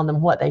teachers and telling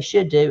them what they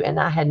should do, and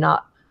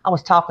I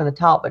was talking the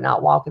talk but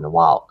not walking the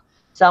walk.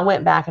 So I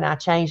went back and I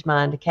changed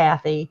mine to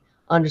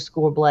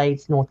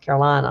Kathy_Blades, North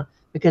Carolina,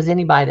 because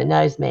anybody that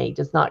knows me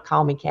does not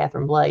call me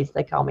Catherine Blades,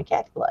 they call me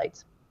Kathy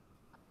Blades.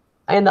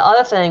 And the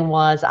other thing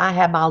was I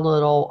had my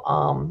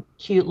little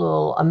cute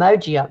little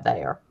emoji up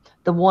there,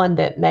 the one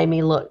that made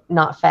me look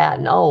not fat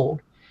and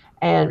old.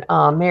 And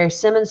Mary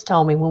Simmons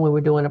told me when we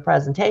were doing a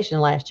presentation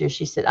last year,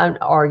 she said,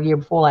 or a year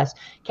before last,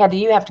 Kathy,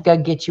 you have to go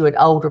get you an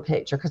older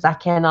picture because I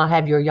cannot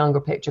have your younger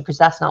picture because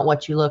that's not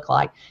what you look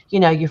like. You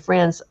know, your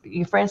friends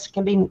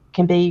can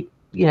be,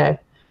 you know,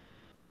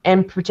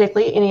 and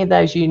particularly any of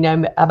those you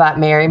know about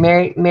Mary.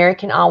 Mary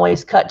can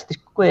always cut to the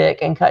quick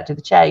and cut to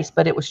the chase,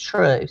 but it was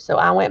true. So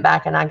I went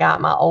back and I got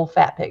my old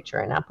fat picture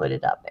and I put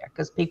it up there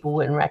because people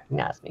wouldn't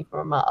recognize me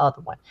from my other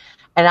one.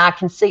 And I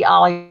can see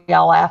all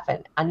y'all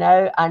laughing. I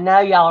know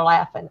y'all are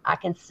laughing. I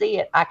can see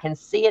it. I can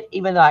see it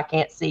even though I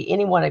can't see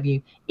any one of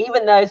you.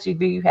 Even those of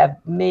you who have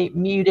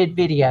muted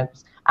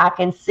videos, I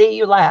can see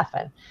you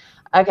laughing.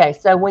 Okay,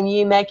 so when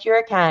you make your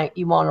account,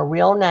 you want a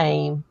real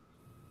name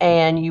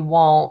and you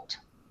want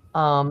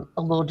a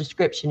little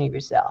description of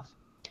yourself.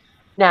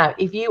 Now,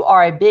 if you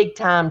are a big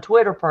time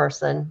Twitter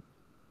person,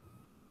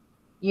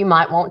 you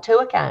might want 2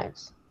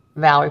 accounts.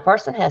 Valerie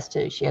Person has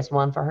 2. She has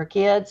one for her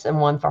kids and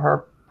one for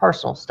her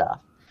personal stuff.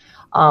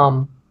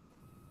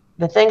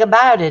 The thing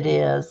about it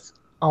is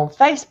on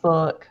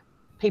Facebook,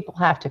 people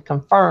have to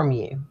confirm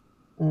you,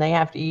 and they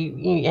have to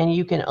and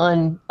you can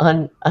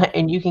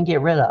and you can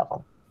get rid of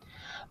them.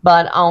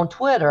 But on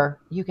Twitter,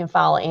 you can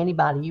follow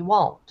anybody you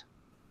want.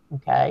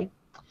 Okay,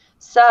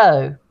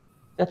 so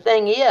the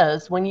thing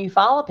is, when you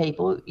follow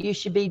people, you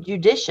should be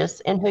judicious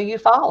in who you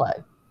follow.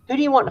 Who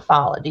do you want to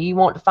follow? Do you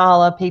want to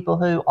follow people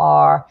who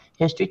are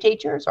history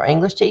teachers or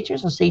English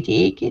teachers or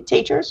CTE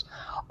teachers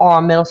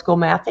or middle school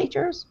math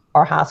teachers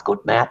or high school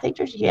math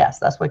teachers? Yes,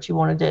 that's what you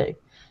want to do.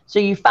 So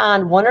you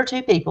find 1 or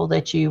 2 people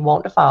that you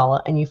want to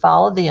follow and you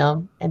follow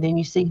them and then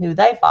you see who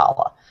they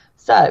follow.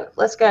 So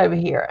let's go over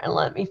here and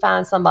let me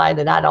find somebody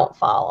that I don't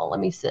follow. Let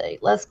me see.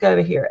 Let's go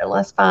over here and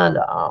let's find,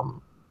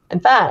 in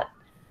fact,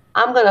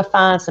 I'm going to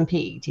find some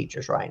PE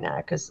teachers right now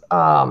because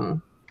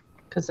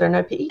there are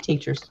no PE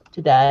teachers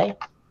today.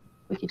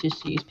 We could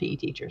just use PE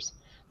teachers.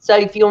 So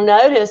if you'll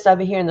notice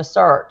over here in the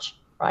search,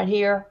 right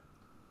here,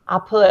 I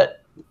put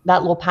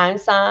that little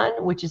pound sign,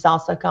 which is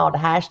also called a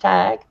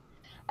hashtag.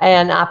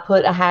 And I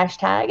put a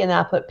hashtag and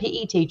I put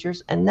PE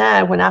teachers. And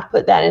now when I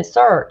put that in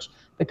search,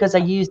 because I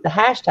use the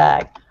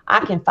hashtag,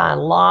 I can find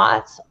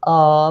lots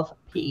of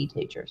PE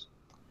teachers.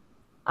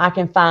 I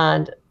can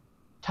find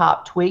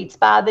top tweets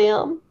by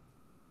them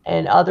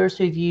and others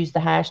who've used the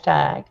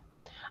hashtag.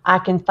 I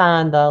can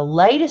find the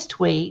latest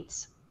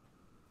tweets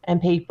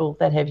and people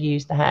that have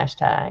used the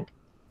hashtag.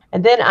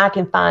 And then I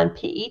can find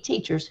PE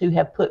teachers who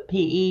have put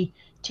PE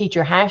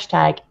teacher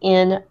hashtag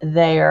in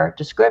their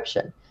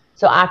description.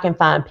 So I can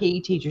find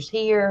PE teachers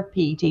here,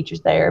 PE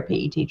teachers there,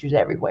 PE teachers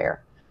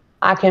everywhere.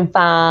 I can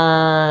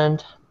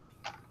find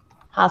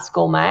high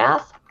school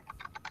math.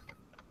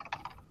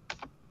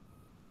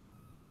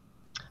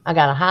 I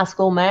got a high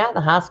school math,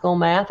 a high school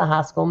math, a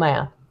high school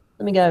math.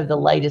 Let me go to the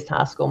latest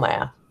high school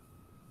math.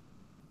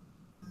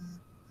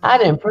 How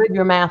to improve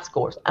your math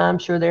scores. I'm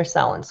sure they're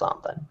selling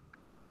something.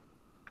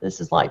 This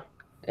is like,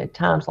 at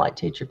times like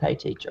teacher pay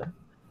teacher.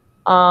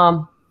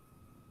 Here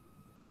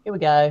we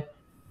go.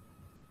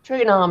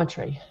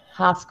 Trigonometry,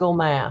 high school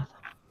math.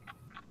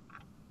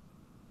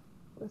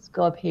 Let's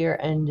go up here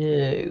and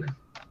do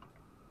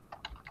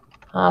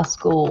high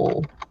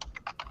school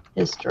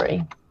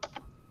history.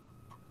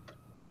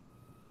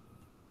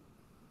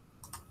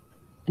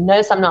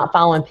 Notice I'm not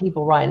following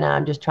people right now.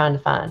 I'm just trying to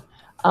find.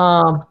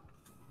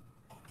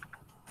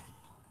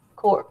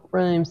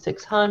 Courtroom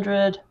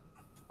 600.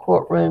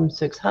 Courtroom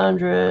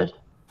 600.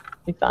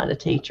 Let me find a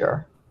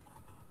teacher.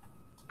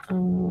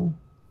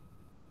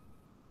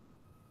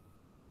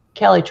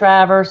 Kelly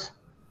Travers.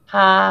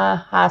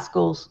 High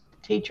school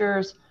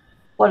teachers.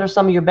 What are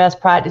some of your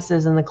best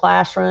practices in the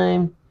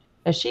classroom?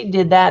 And she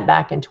did that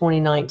back in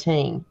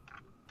 2019.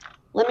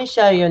 Let me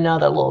show you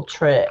another little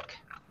trick.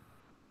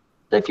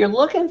 So if you're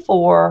looking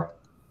for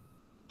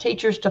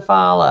teachers to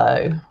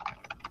follow,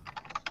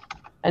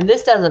 and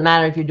this doesn't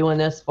matter if you're doing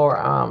this for,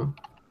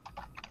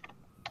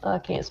 I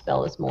can't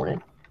spell this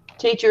morning,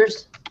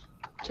 teachers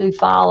to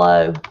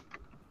follow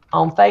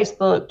on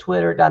Facebook,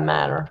 Twitter, doesn't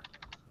matter.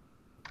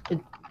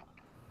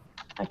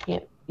 I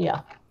can't,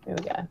 yeah, here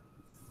we go.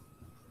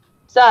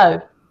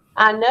 So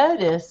I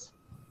notice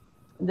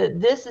that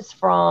this is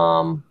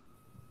from,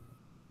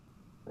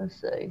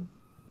 let's see.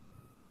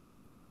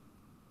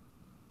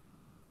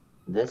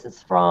 This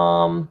is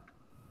from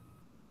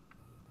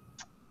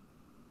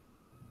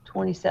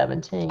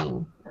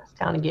 2017. That's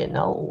kind of getting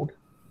old.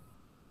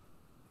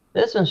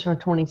 This one's from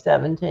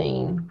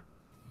 2017.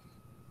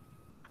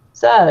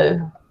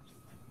 So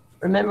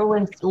remember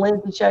when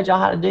Lindsay showed y'all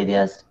how to do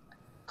this?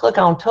 Click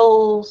on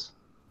Tools,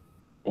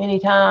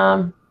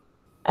 Anytime,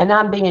 and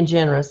I'm being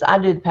generous. I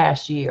did the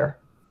past year.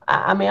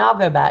 I mean, I'll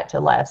go back to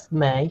last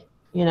May,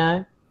 you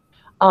know,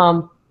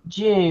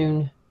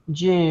 June.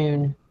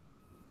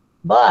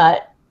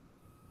 But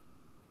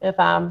if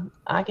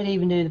I could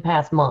even do the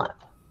past month,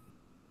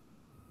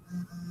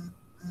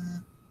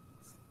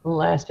 the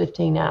last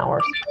 15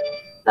 hours.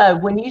 So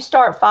when you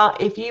start,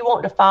 if you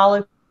want to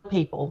follow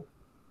people,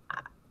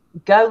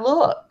 go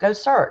look, go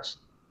search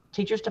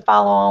teachers to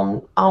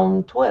follow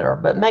on Twitter,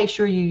 but make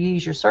sure you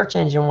use your search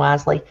engine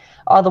wisely.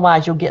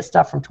 Otherwise, you'll get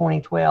stuff from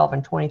 2012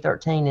 and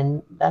 2013,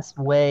 and that's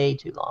way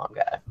too long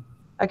ago.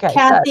 Okay,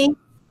 Kathy? So,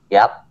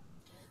 yep.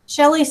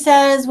 Shelly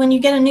says, when you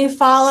get a new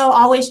follow,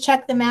 always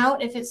check them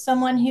out. If it's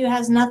someone who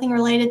has nothing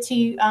related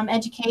to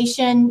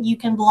education, you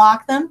can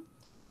block them.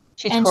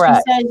 She's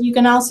correct. She says you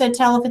can also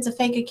tell if it's a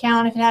fake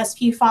account if it has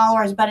few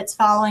followers, but it's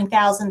following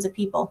thousands of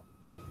people.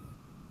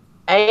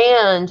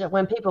 And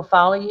when people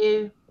follow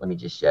you, let me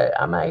just show you.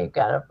 I may have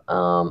got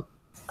a,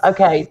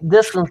 okay,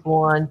 this one's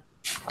one.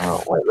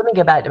 Wait, let me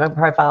go back to my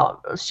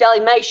profile.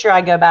 Shelly, make sure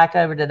I go back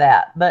over to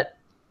that. But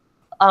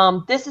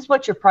this is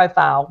what your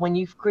profile, when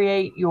you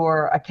create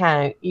your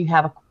account, you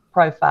have a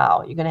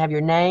profile. You're going to have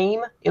your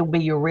name. It will be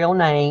your real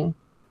name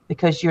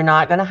because you're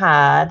not going to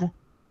hide.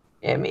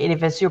 I mean,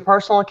 if it's your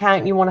personal account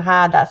and you want to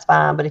hide, that's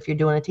fine. But if you're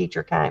doing a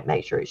teacher account,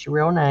 make sure it's your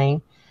real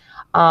name.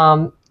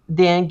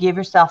 Then give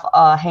yourself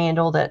a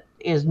handle that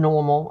is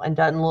normal and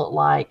doesn't look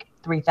like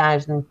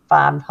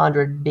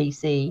 3,500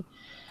 BC.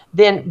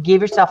 Then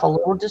give yourself a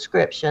little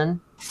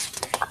description.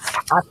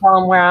 I tell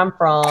them where I'm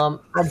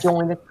from. I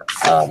joined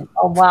a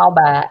while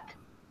back.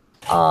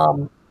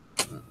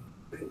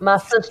 My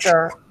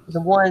sister,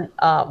 one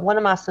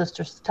of my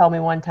sisters told me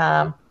one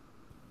time,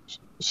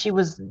 she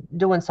was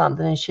doing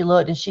something and she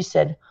looked and she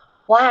said,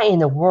 "Why in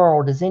the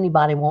world does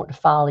anybody want to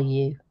follow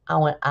you?" I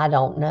went, "I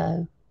don't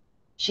know."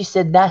 She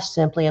said, "That's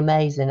simply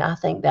amazing. I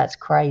think that's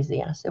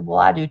crazy." I said, "Well,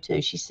 I do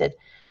too." She said,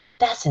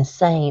 "That's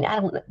insane. I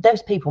don't know.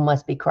 Those people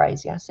must be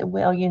crazy." I said,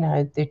 "Well, you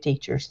know, they're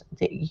teachers.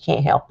 You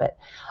can't help it."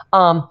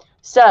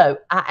 So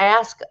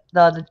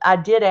I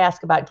did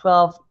ask about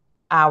 12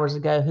 hours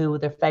ago who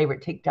their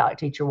favorite TikTok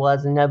teacher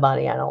was, and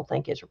nobody, I don't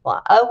think, has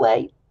replied. Oh,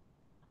 wait.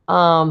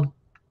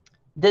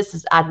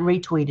 I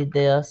retweeted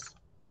this.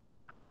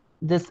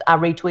 I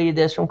retweeted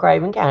this from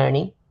Craven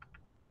County.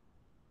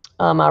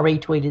 I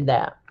retweeted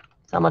that.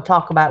 So I'm going to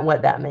talk about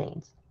what that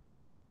means.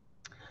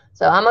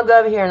 So I'm going to go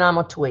over here and I'm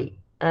going to tweet.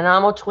 And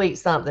I'm going to tweet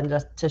something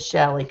to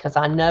Shelly because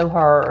I know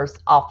hers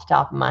off the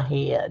top of my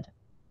head.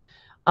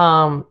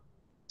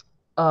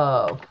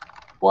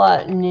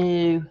 What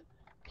new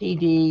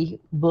PD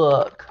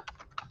book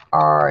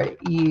are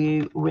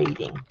you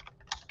reading?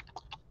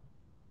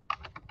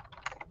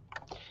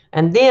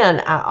 And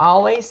then I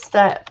always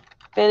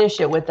finish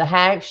it with the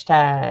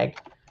hashtag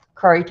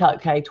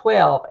Currituck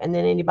K12, and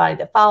then anybody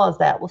that follows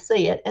that will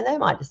see it, and they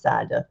might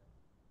decide to.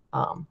 So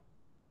I'm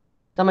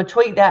gonna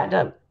tweet that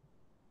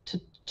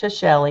to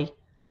Shelly,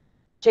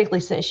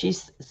 particularly since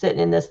she's sitting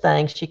in this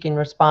thing, she can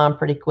respond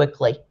pretty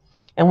quickly.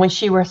 And when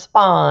she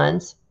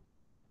responds,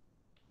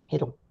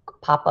 it'll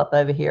pop up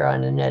over here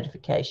on the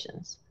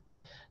notifications.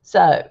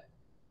 So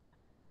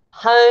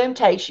home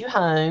takes you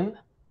home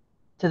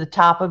to the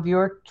top of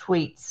your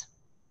tweets.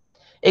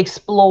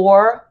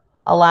 Explore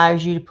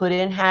allows you to put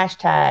in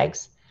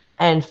hashtags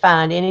and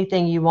find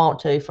anything you want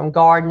to, from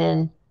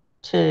gardening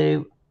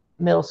to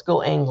middle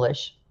school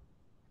English.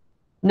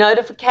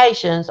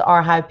 Notifications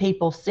are how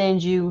people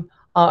send you,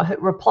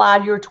 reply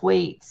to your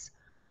tweets,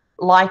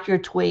 like your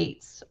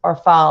tweets, or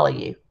follow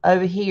you.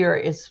 Over here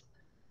is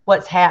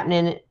what's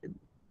happening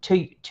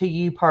to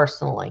you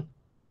personally.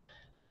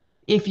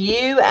 If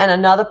you and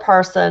another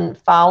person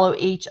follow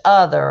each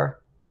other,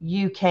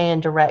 you can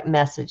direct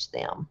message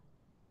them.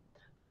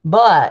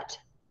 But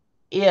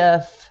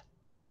if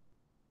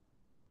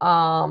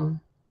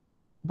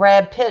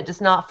Brad Pitt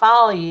does not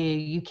follow you,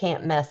 you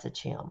can't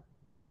message him.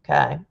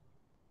 Okay.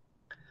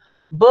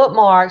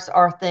 Bookmarks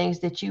are things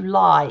that you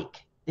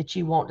like that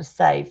you want to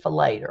save for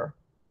later.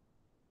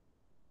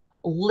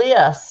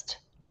 List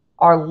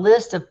are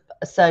list of,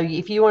 so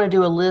if you want to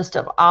do a list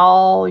of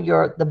all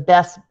the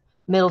best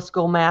middle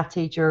school math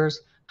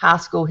teachers, high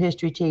school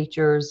history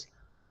teachers,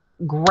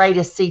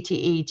 greatest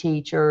CTE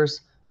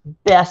teachers,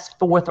 best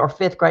 4th or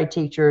 5th grade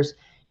teachers,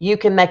 you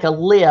can make a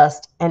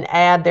list and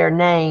add their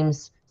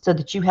names so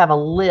that you have a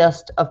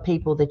list of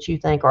people that you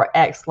think are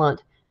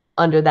excellent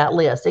under that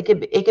list. It can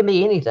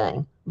be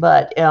anything,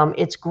 but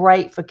it's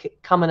great for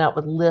coming up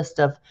with a list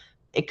of,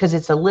 because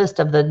it's a list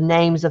of the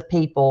names of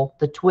people,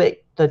 the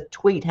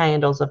tweet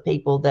handles of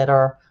people that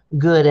are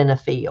good in a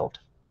field.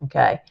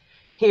 Okay.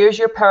 Here's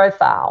your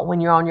profile.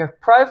 When you're on your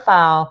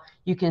profile,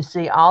 you can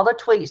see all the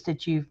tweets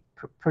that you've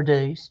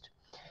produced.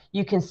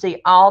 You can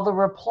see all the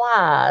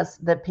replies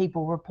that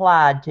people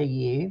replied to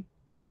you.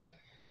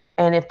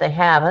 And if they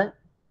haven't,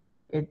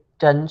 it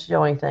doesn't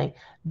show anything.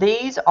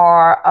 These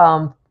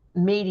are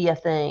media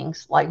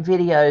things like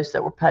videos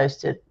that were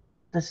posted.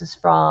 This is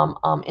from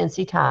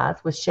NC Tithe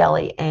with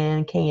Shelly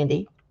and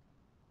Candy.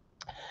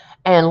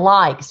 And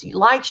likes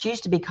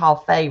used to be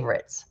called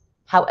favorites.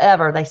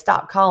 However, they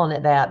stopped calling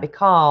it that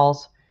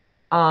because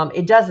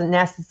it doesn't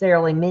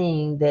necessarily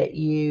mean that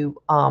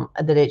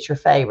that it's your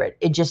favorite.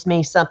 It just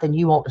means something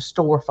you want to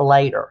store for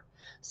later.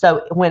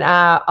 So when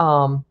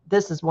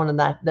this is one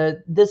of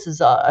this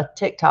is a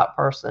TikTok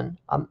person,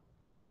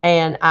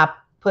 and I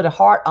put a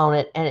heart on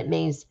it, and it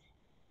means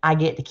I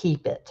get to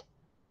keep it.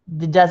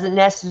 It doesn't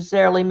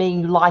necessarily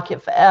mean you like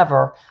it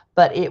forever,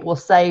 but it will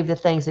save the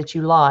things that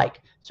you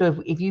like.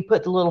 So if you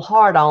put the little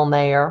heart on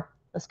there,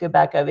 let's go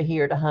back over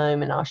here to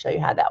home and I'll show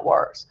you how that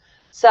works.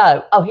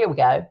 So, oh, here we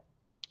go.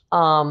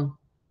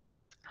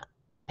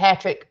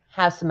 Patrick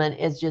Hasseman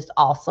is just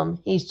awesome.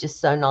 He's just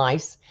so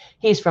nice.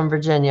 He's from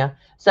Virginia.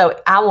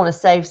 So I want to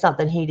save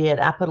something he did.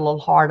 I put a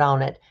little heart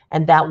on it,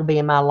 and that will be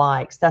in my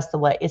likes. That's the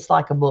way. It's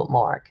like a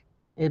bookmark,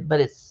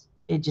 but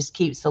it just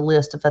keeps the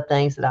list of the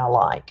things that I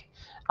like.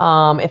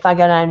 If I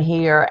go down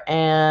here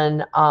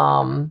and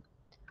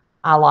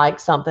I like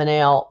something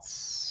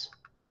else,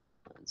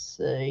 let's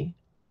see,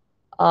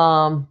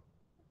 I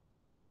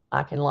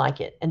can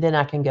like it, and then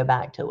I can go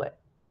back to it.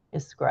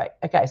 It's great.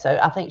 Okay, so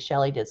I think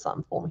Shelly did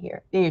something for me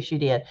here. Yeah, she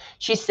did.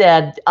 She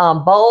said,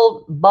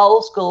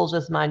 Bold Schools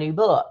is my new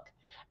book.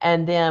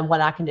 And then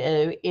what I can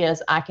do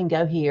is I can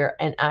go here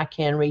and I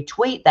can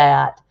retweet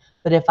that.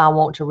 But if I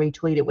want to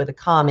retweet it with a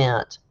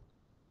comment,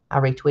 I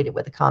retweet it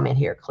with a comment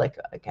here. Click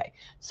OK.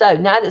 So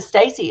now that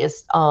Stacy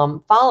is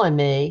following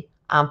me,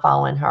 I'm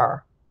following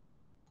her.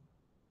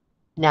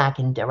 Now I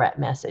can direct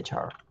message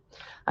her.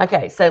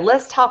 Okay, so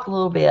let's talk a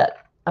little bit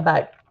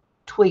about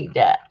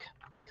TweetDeck,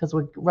 because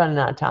we're running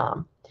out of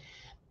time.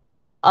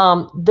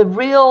 The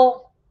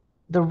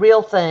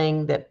real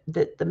thing that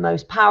the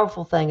most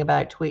powerful thing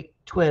about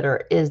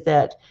Twitter is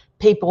that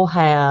people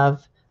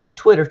have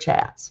Twitter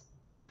chats.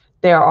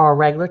 There are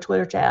regular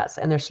Twitter chats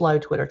and there's slow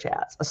Twitter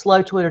chats. A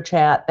slow Twitter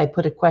chat, they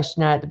put a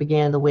question out at the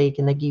beginning of the week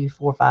and they give you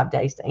 4 or 5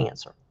 days to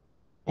answer.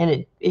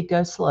 And it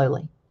goes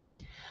slowly.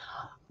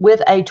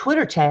 With a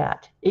Twitter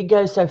chat, it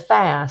goes so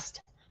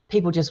fast,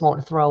 people just want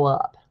to throw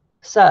up.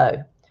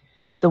 So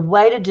the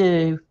way to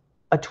do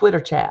a Twitter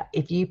chat,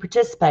 if you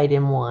participate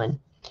in one,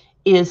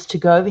 is to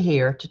go over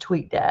here to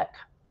TweetDeck.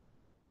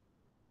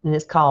 And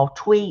it's called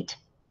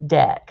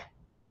TweetDeck.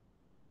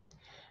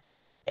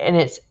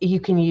 And you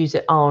can use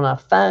it on a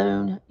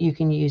phone, you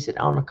can use it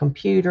on a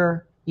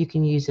computer, you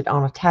can use it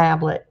on a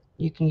tablet,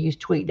 you can use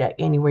TweetDeck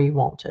anywhere you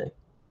want to.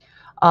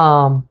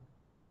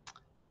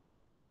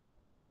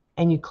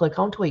 And you click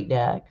on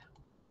TweetDeck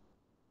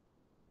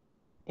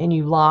and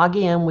you log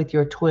in with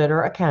your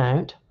Twitter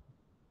account.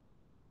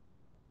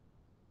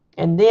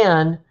 And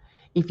then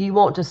if you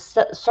want to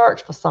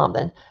search for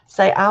something,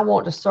 say I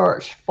want to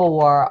search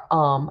for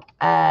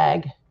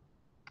ag.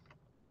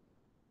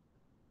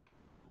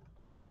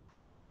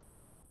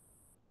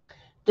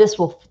 This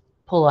will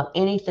pull up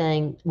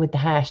anything with the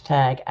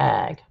hashtag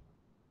ag.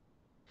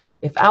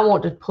 If I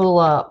want to pull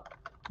up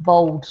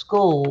Bold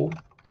School,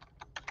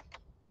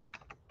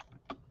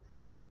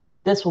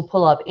 this will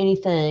pull up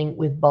anything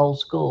with Bold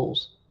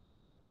Schools.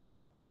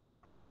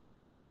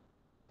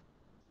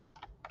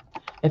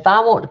 If I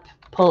want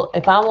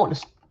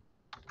to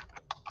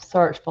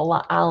search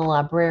for Island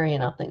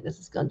Librarian, I think this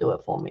is going to do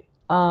it for me.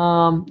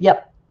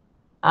 Yep,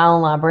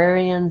 Island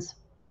Librarians,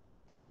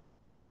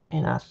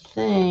 and I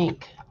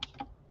think,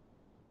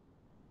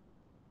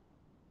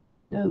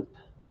 nope,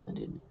 I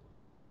didn't.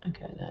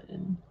 Okay, that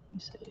didn't. Let me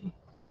see.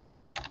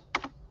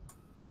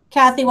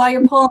 Kathy, while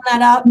you're pulling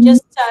that up,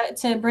 just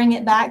to bring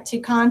it back to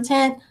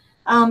content,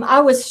 I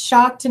was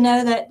shocked to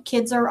know that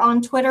kids are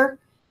on Twitter,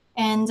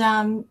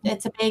 and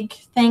it's a big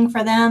thing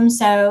for them.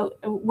 So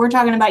we're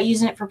talking about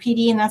using it for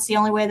PD, and that's the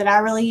only way that I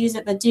really use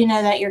it. But do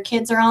know that your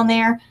kids are on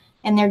there,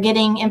 and they're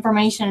getting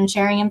information and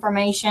sharing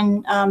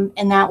information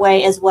in that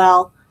way as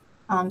well.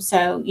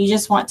 So you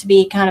just want to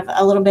be kind of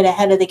a little bit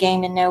ahead of the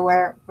game and know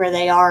where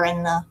they are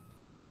in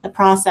the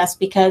process,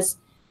 because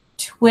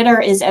Twitter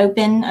is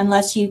open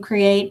unless you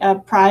create a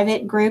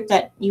private group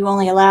that you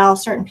only allow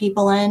certain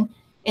people in.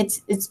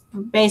 It's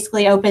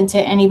basically open to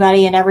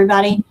anybody and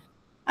everybody.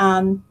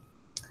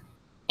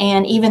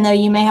 And even though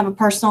you may have a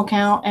personal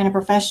account and a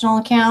professional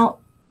account,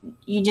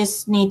 you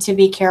just need to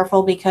be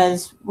careful,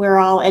 because we're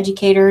all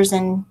educators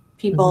and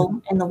people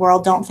in the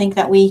world don't think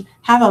that we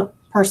have a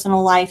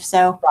personal life.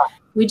 So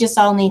we just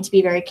all need to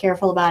be very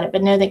careful about it,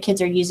 but know that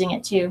kids are using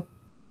it too.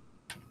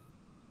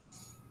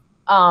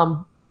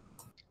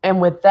 And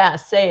with that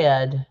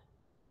said,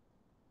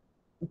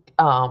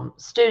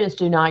 students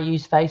do not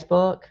use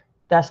Facebook.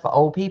 That's for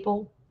old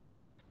people.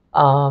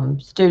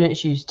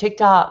 Students use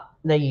TikTok.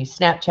 They use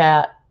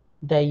Snapchat.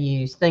 They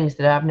use things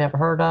that I've never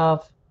heard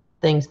of,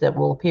 things that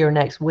will appear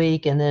next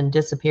week and then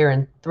disappear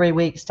in 3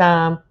 weeks'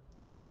 time.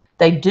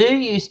 They do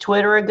use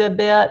Twitter a good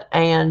bit,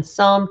 and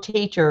some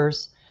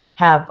teachers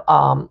have,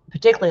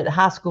 particularly at the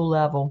high school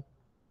level,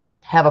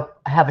 have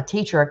a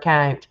teacher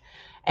account.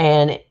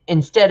 And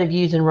instead of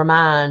using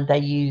Remind, they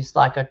use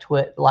like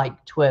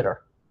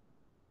Twitter.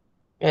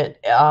 It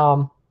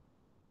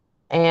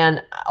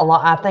and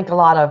I think a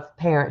lot of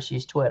parents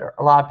use Twitter.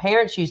 A lot of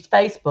parents use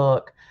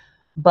Facebook,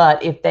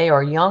 but if they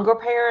are younger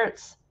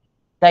parents,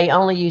 they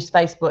only use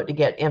Facebook to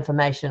get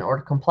information or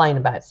to complain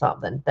about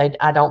something.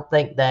 I don't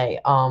think they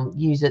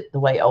use it the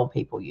way old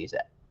people use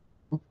it,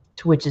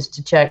 which is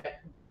to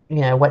check,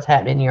 what's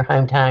happening in your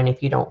hometown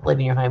if you don't live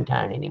in your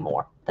hometown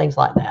anymore, things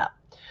like that.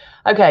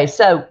 Okay,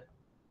 so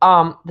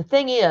the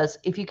thing is,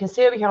 if you can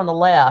see over here on the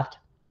left,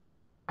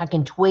 I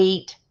can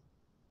tweet,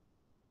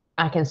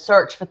 I can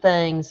search for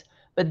things,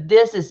 but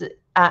this is,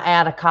 I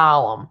add a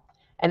column.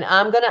 And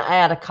I'm going to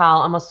add a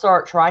column. I'm going to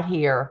search right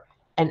here,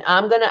 and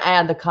I'm going to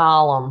add the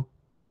column.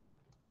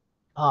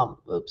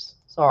 Oops,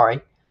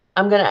 sorry.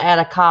 I'm going to add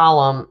a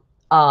column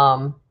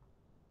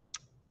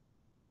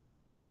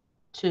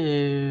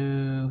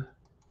to,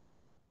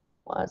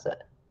 what is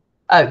it?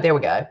 Oh, there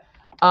we go.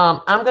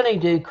 I'm going to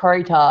do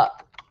Currituck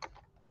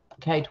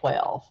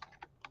K-12.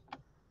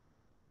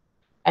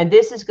 And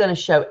this is going to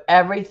show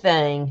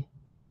everything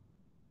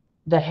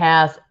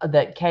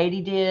that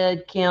Katie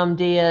did, Kim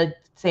did,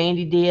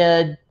 Sandy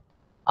did,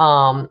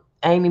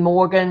 Amy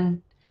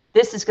Morgan.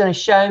 This is going to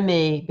show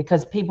me,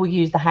 because people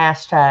use the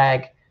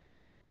hashtag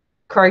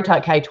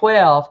Currituck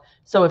K-12.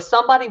 So if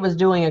somebody was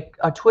doing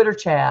a Twitter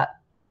chat,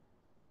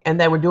 and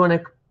they were doing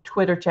a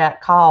Twitter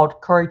chat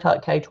called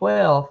Currituck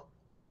K-12,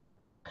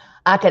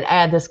 I could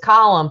add this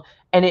column,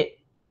 and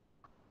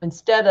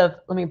instead of,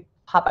 let me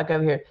pop back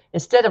over here,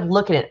 instead of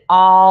looking at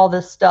all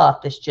this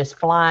stuff that's just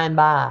flying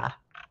by,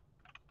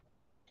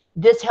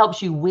 this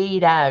helps you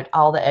weed out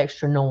all the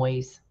extra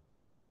noise.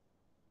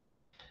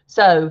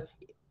 So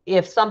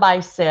if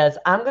somebody says,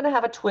 I'm going to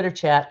have a Twitter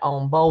chat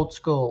on Bold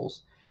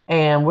Schools,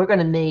 and we're going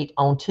to meet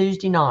on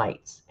Tuesday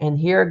nights, and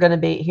here are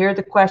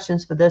the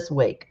questions for this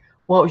week.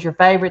 What was your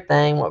favorite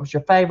thing? What was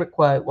your favorite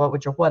quote? What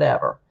was your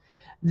whatever?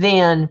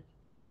 Then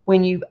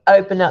when you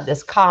open up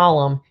this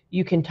column,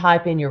 you can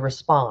type in your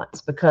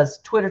response, because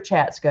Twitter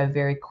chats go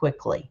very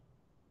quickly.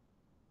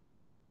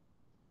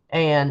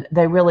 And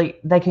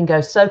they can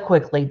go so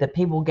quickly that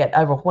people get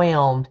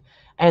overwhelmed,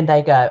 and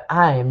they go,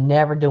 I am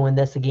never doing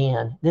this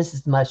again. This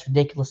is the most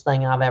ridiculous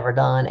thing I've ever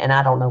done, and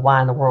I don't know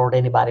why in the world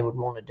anybody would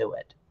want to do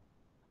it.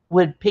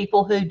 Would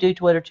people who do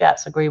Twitter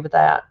chats agree with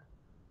that?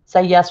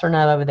 Say yes or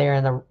no over there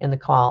in the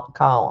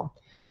column.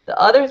 The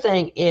other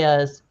thing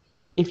is,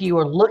 if you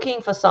are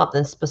looking for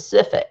something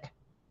specific,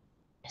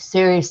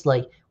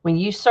 seriously, when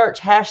you search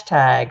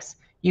hashtags,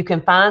 you can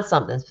find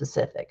something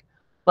specific,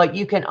 but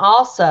you can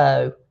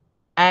also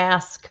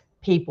ask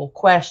people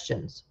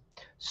questions.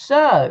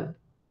 So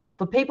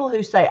for people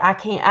who say, I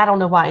don't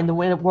know why in the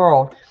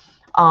world,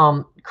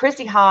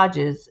 Chrissy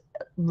Hodges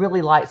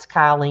really likes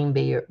Colleen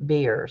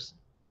Beers.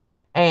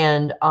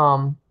 And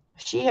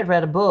she had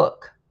read a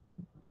book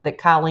that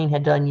Colleen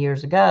had done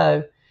years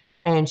ago,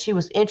 and she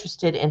was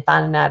interested in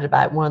finding out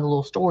about one of the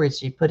little stories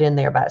she put in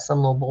there about some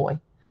little boy.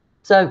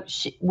 So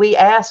we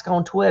asked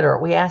on Twitter,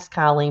 we asked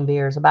Colleen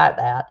Beers about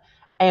that,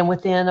 and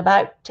within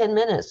about 10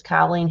 minutes,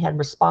 Colleen had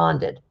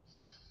responded.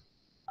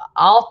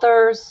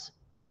 Authors,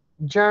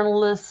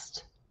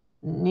 journalists,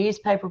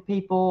 newspaper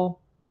people,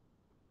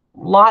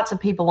 lots of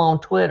people on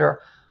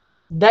Twitter,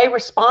 they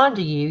respond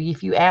to you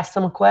if you ask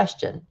them a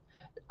question.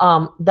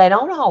 They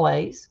don't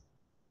always,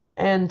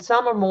 and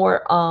some are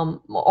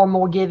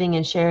more giving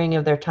and sharing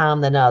of their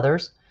time than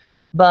others.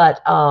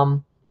 But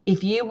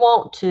if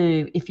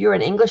you're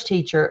an English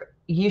teacher,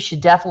 you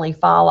should definitely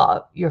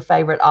follow your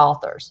favorite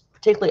authors,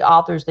 particularly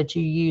authors that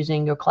you use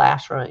in your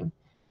classroom,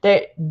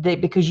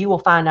 because you will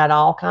find out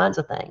all kinds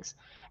of things.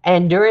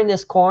 And during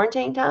this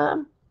quarantine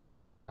time,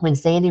 when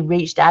Sandy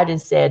reached out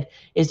and said,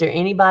 is there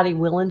anybody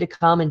willing to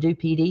come and do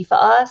PD for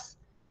us?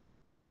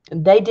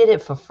 They did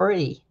it for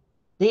free.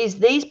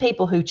 These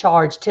people who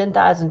charge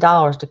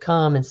 $10,000 to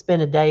come and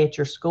spend a day at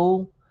your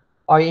school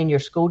or in your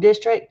school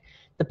district,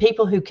 the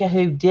people who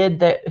did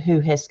that,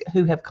 who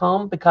have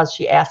come because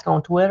she asked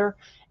on Twitter,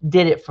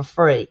 did it for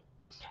free.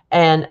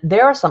 And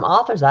there are some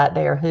authors out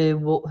there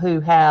who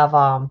have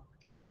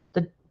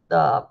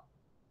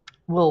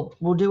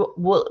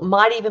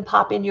might even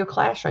pop into your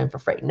classroom for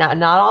free. Now,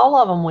 not all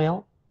of them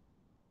will.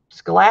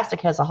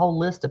 Scholastic has a whole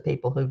list of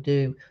people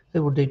who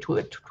will do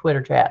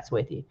Twitter chats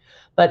with you,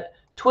 but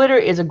Twitter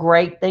is a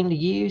great thing to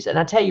use. And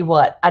I tell you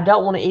what, I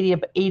don't want to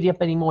eat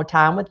up any more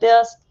time with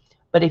this,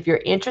 but if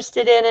you're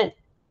interested in it,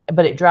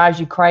 but it drives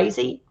you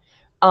crazy,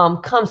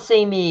 come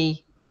see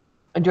me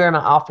during my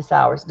office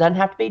hours. It doesn't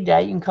have to be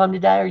today. You can come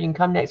today, or you can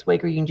come next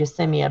week, or you can just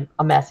send me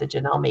a message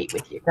and I'll meet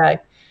with you. Okay.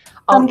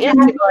 On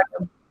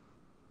Instagram.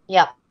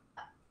 Yeah.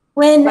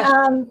 When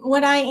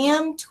I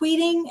am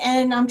tweeting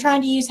and I'm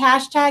trying to use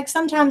hashtags,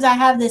 sometimes I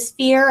have this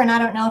fear, and I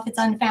don't know if it's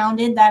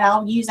unfounded, that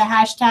I'll use a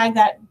hashtag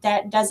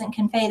that doesn't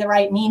convey the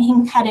right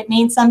meaning, that it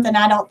means something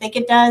I don't think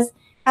it does.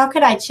 How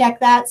could I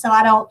check that so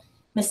I don't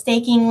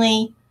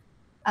mistakenly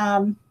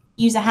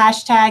use a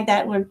hashtag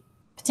that would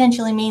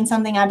potentially mean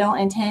something I don't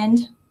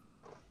intend?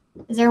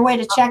 Is there a way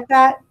to check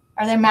that?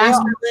 Are there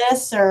master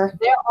lists? Or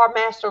there are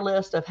master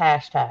lists of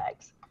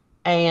hashtags.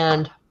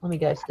 And let me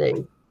go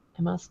see.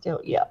 Am I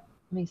still? Yeah.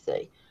 Let me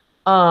see.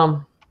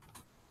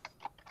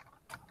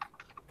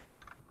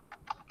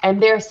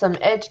 And there's some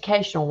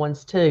educational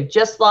ones too.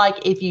 Just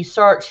like if you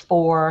search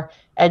for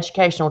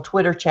educational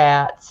Twitter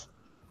chats,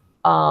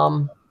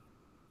 here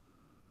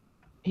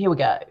we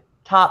go.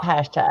 Top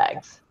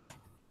hashtags.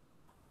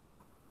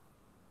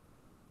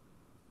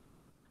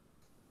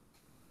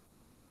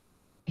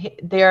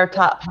 There are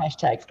top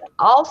hashtags.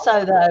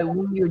 Also, though,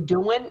 when you're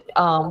doing,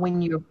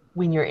 when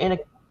you're in a,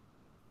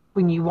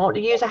 when you want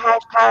to use a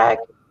hashtag,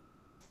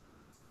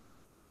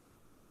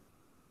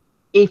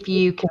 if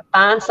you can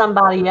find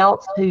somebody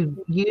else who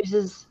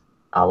uses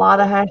a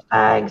lot of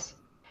hashtags,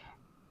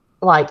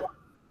 like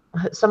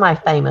somebody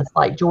famous,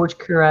 like George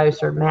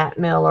Couros or Matt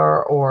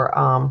Miller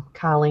or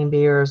Colleen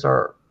Beers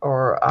or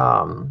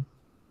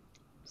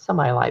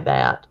somebody like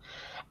that,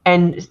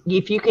 and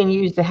if you can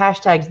use the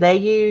hashtags they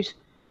use,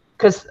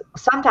 because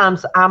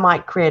sometimes I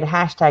might create a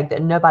hashtag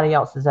that nobody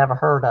else has ever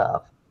heard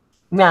of.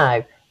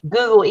 No,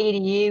 Google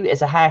EDU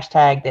is a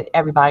hashtag that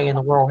everybody in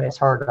the world has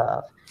heard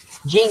of.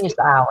 Genius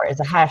Hour is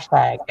a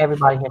hashtag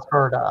everybody has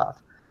heard of.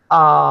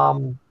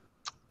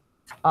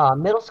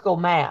 Middle school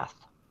math,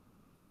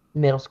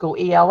 middle school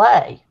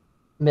ELA,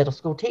 middle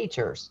school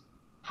teachers,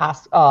 high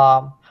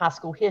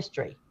school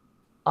history,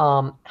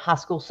 high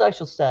school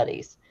social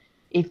studies.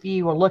 If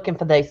you were looking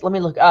for these, let me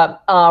look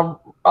up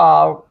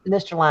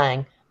Mr.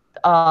 Lang,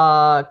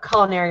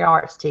 culinary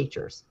arts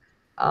teachers,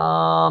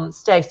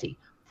 Stacy,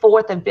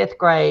 fourth and fifth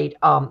grade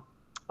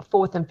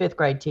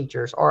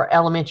teachers or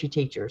elementary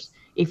teachers.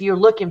 If you're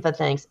looking for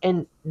things,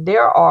 and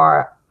there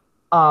are,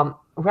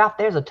 Ralph,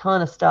 there's a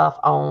ton of stuff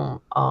on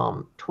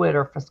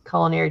Twitter for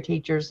culinary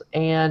teachers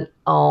and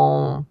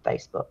on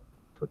Facebook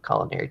for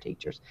culinary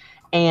teachers.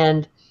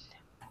 And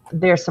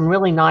there's some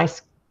really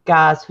nice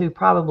guys who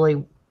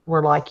probably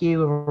were like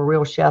you and were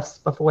real chefs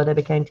before they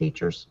became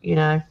teachers, you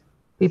know,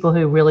 people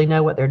who really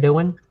know what they're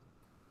doing.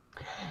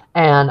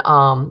 And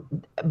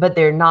but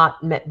they're not,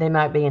 they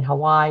might be in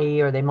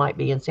Hawaii or they might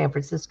be in San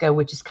Francisco,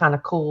 which is kind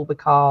of cool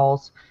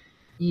because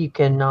you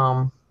can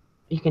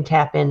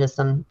tap into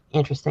some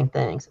interesting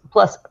things.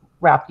 Plus,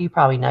 Ralph, you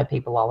probably know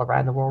people all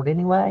around the world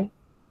anyway.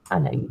 I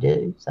know you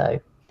do.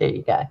 So there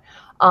you go.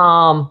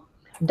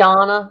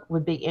 Donna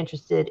would be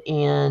interested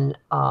in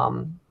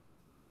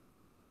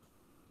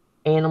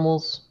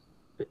animals,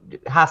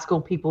 high school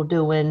people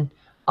doing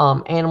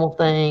animal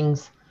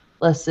things.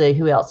 Let's see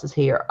who else is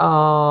here.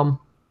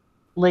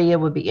 Leah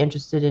would be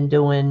interested in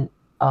doing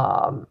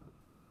lab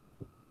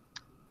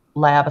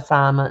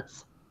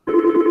assignments.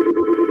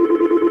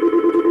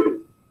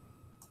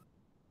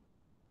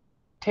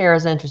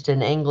 Tara's interested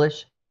in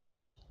English.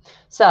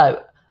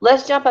 So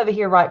let's jump over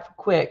here right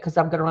quick because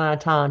I'm going to run out of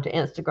time to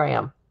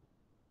Instagram.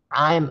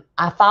 I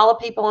follow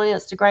people on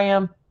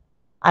Instagram.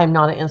 I'm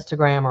not an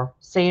Instagrammer.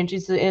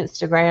 Sandra's an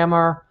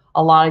Instagrammer.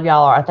 A lot of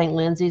y'all are. I think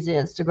Lindsay's an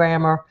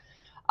Instagrammer.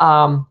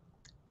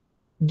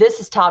 This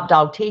is Top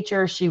Dog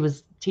Teacher. She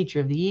was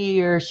Teacher of the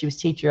Year. She was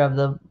Teacher of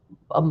the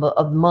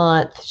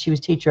month. She was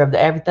Teacher of the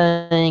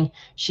everything.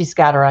 She's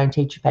got her own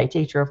Teacher Pay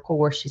Teacher, of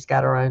course. She's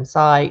got her own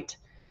site.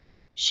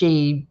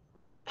 She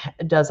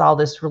does all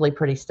this really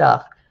pretty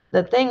stuff.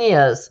 The thing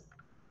is,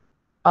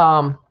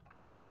 I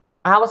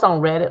was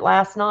on Reddit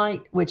last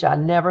night, which I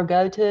never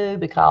go to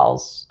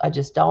because I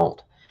just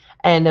don't.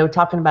 And they were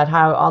talking about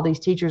how all these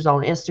teachers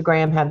on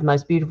Instagram have the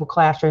most beautiful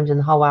classrooms in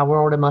the whole wide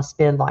world and must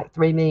spend like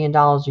 $3 million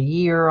a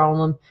year on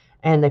them.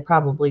 And they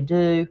probably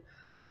do.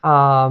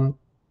 And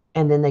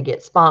then they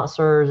get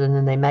sponsors and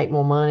then they make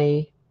more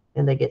money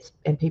and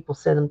and people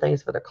send them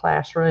things for their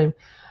classroom.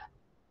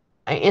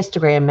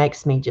 Instagram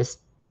makes me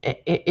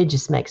it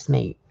just makes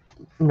me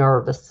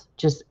nervous.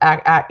 Just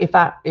I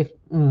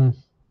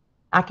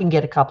can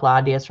get a couple of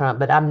ideas from it,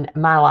 but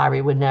my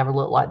library would never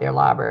look like their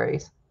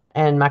libraries,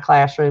 and my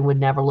classroom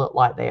would never look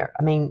like their.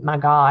 I mean, my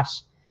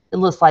gosh, it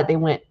looks like they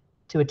went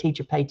to a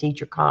Teacher Pay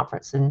Teacher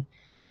conference, and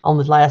on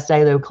the last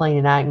day they were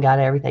cleaning out and got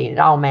everything. It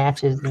all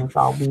matches and it's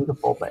all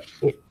beautiful, but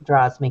it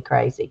drives me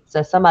crazy.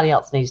 So somebody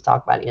else needs to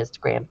talk about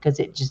Instagram because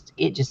it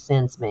just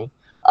sends me.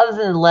 Other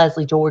than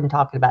Leslie Jordan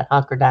talking about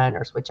hunker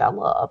donors, which I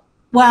love.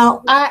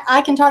 Well,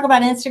 I can talk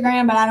about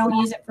Instagram, but I don't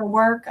use it for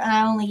work.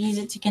 I only use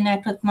it to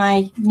connect with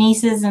my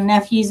nieces and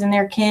nephews and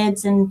their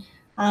kids and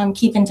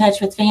keep in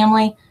touch with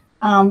family.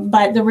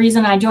 But the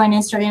reason I joined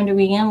Instagram to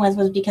begin with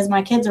was because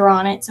my kids are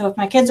on it. So if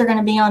my kids are going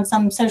to be on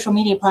some social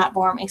media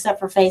platform, except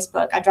for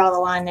Facebook, I draw the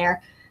line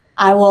there,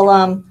 I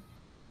will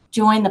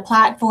join the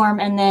platform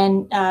and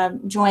then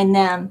join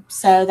them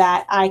so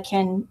that I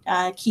can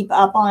keep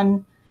up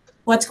on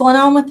what's going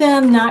on with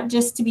them, not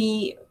just to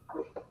be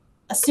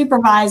a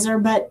supervisor,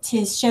 but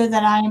to show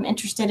that I am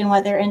interested in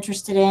what they're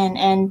interested in.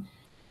 And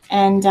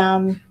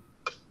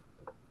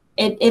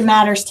it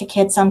matters to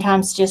kids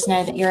sometimes to just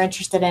know that you're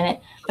interested in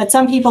it. But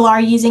some people are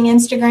using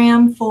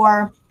Instagram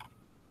for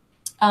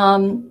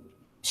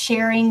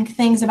sharing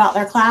things about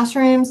their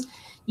classrooms.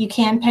 You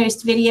can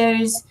post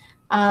videos.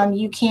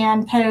 You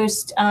can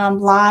post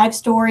live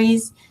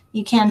stories.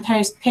 You can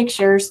post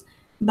pictures.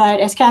 But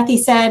as Kathy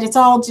said,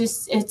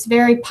 it's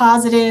very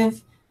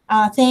positive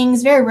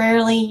things. Very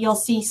rarely you'll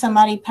see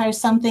somebody post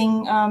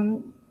something,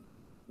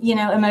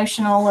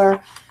 emotional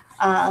or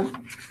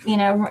you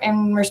know,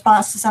 in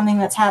response to something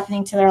that's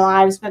happening to their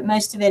lives. But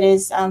most of it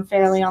is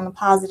fairly on the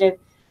positive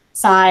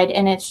side,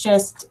 and it's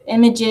just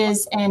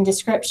images and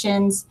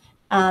descriptions,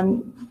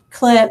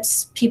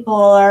 clips. People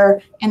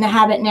are in the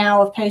habit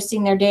now of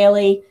posting their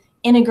daily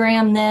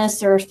Enneagram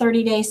this or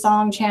 30-day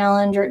song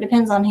challenge, or it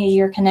depends on who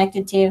you're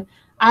connected to.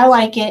 I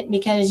like it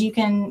because you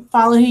can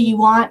follow who you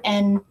want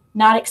and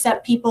not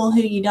accept people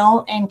who you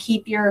don't, and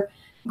keep your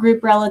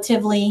group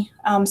relatively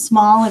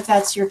small if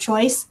that's your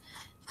choice.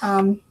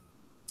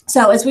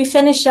 So as we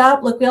finish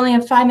up, look, we only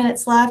have 5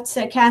 minutes left.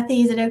 So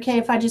Kathy, is it okay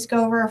if I just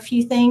go over a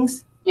few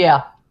things?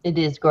 Yeah, it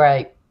is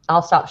great.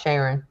 I'll stop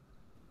sharing.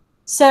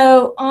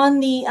 So on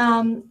the,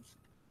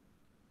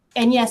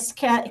 and yes,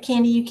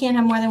 Candy, you can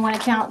have more than one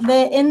account.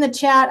 In the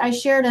chat, I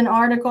shared an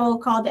article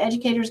called The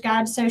Educator's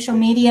Guide to Social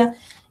Media.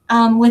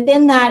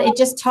 Within that, it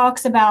just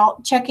talks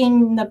about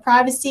checking the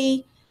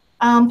privacy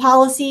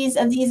policies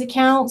of these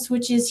accounts,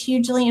 which is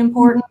hugely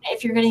important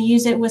if you're going to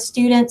use it with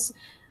students.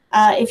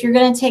 If you're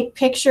going to take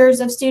pictures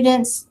of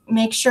students,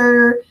 make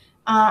sure,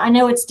 I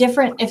know it's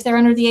different if they're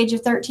under the age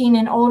of 13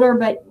 and older,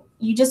 but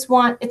you just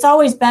want, it's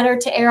always better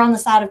to err on the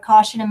side of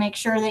caution and make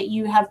sure that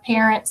you have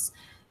parents,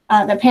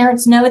 the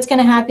parents know it's going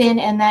to happen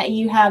and that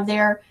you have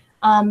their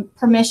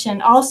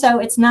permission. Also,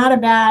 it's not a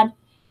bad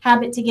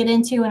habit to get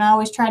into, and I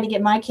always try to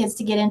get my kids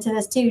to get into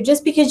this too.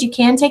 Just because you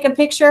can take a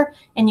picture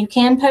and you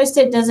can post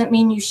it doesn't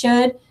mean you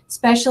should,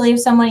 especially if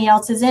somebody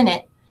else is in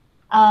it.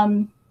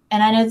 And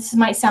I know this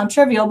might sound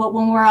trivial, but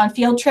when we're on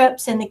field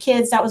trips and the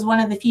kids, that was one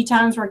of the few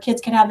times where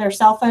kids could have their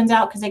cell phones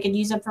out because they could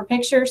use them for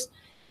pictures.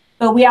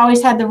 But we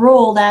always had the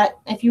rule that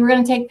if you were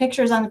going to take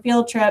pictures on the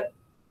field trip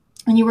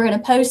and you were going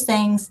to post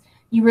things,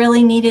 you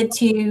really needed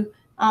to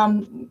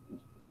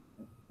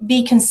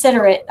be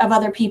considerate of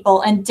other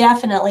people, and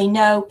definitely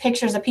no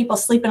pictures of people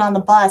sleeping on the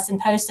bus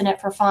and posting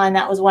it for fun.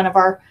 That was one of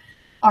our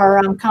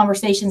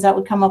conversations that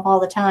would come up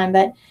all the time.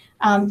 But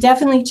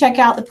definitely check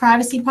out the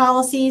privacy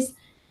policies.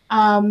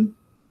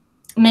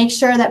 Make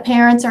sure that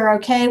parents are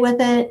okay with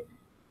it.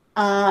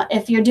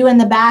 If you're doing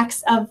the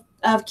backs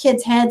of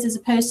kids' heads as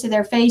opposed to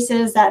their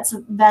faces,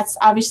 that's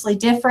obviously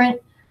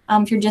different.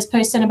 If you're just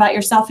posting about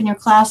yourself in your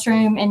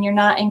classroom and you're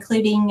not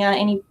including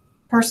any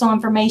personal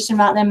information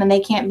about them and they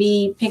can't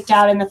be picked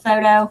out in the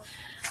photo,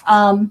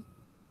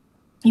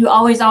 you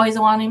always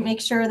want to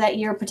make sure that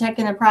you're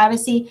protecting their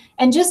privacy.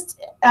 And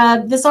just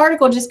this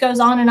article just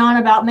goes on and on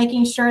about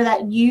making sure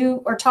that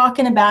you are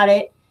talking about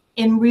it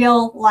in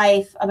real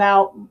life,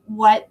 about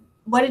what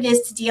it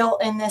is to deal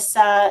in this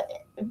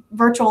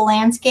virtual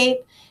landscape.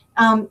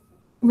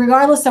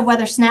 Regardless of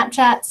whether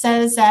Snapchat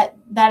says that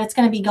it's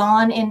going to be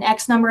gone in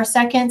X number of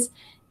seconds,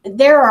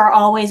 there are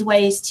always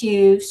ways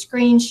to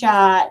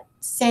screenshot,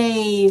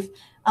 save,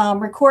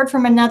 record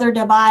from another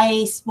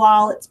device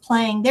while it's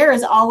playing. There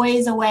is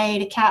always a way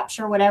to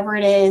capture whatever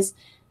it is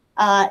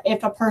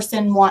if a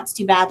person wants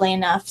to badly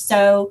enough.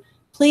 So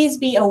please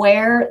be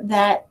aware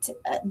that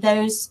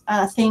those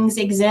things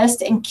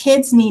exist, and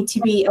kids need to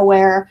be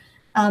aware.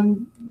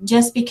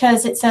 Just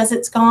because it says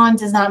it's gone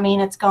does not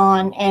mean it's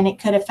gone, and it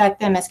could affect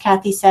them, as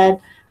Kathy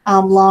said,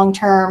 long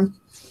term.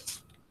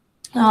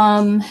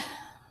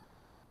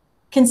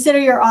 Consider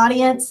your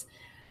audience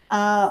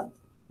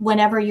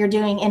whenever you're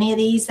doing any of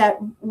these.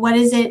 What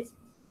is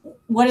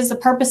the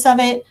purpose of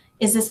it?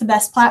 Is this the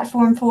best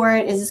platform for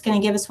it? Is this going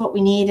to give us what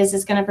we need? Is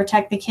this going to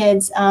protect the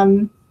kids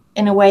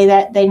in a way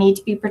that they need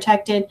to be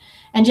protected?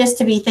 And just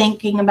to be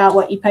thinking about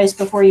what you post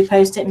before you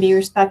post it and be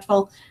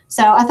respectful.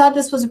 So I thought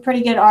this was a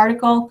pretty good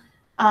article.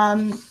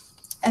 And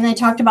they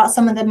talked about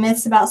some of the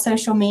myths about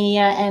social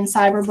media and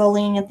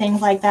cyberbullying and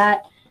things like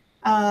that.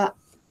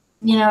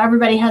 You know,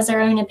 everybody has their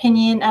own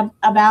opinion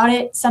about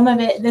it. Some of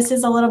it, this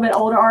is a little bit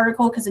older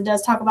article because it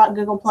does talk about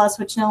Google Plus,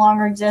 which no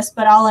longer exists.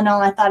 But all in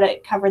all, I thought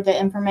it covered the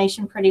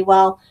information pretty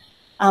well.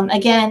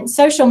 Again,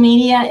 social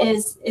media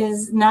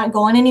is not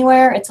going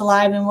anywhere. It's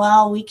alive and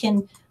well. We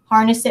can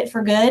harness it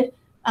for good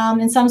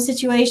in some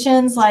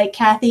situations, like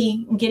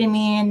Kathy getting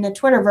me in the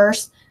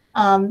Twitterverse.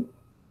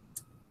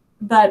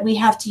 But we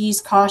have to use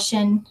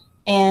caution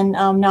and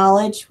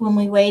knowledge when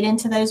we wade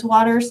into those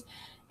waters,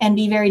 and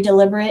be very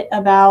deliberate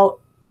about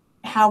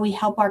how we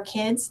help our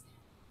kids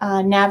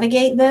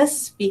navigate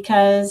this,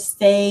 because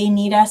they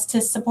need us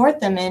to support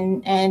them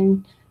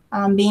and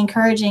be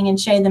encouraging and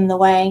show them the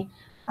way.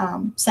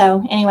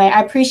 So anyway,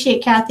 I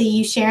appreciate, Kathy,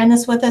 you sharing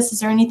this with us. Is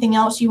there anything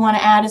else you want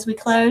to add as we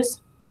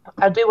close?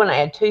 I do want to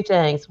add two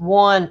things.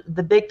 One,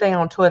 the big thing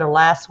on Twitter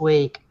last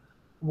week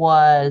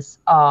was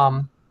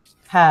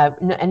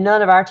and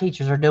none of our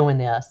teachers are doing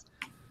this,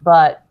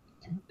 but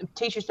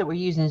teachers that were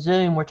using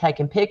Zoom were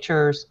taking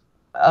pictures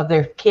of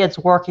their kids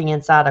working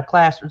inside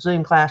a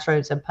Zoom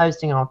classrooms and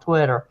posting on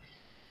Twitter.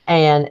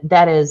 And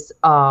that is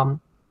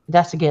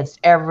that's against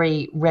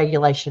every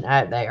regulation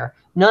out there.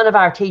 None of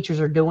our teachers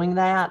are doing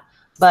that,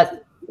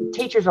 but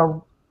teachers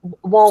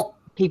want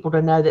people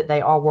to know that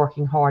they are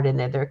working hard and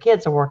that their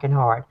kids are working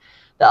hard.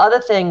 The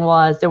other thing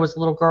was, there was a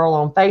little girl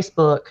on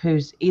Facebook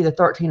who's either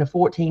 13 or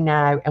 14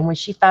 now, and when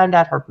she found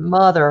out her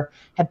mother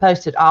had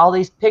posted all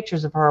these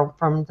pictures of her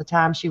from the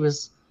time she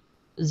was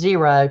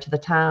 0 to the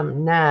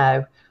time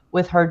now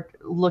with her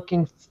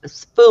looking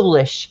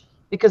foolish.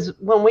 Because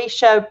when we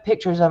show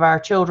pictures of our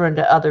children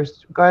to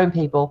others, grown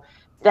people,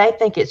 they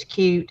think it's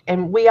cute,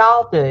 and we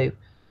all do.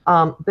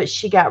 But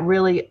she got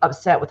really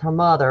upset with her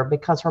mother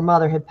because her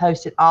mother had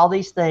posted all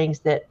these things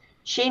that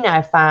she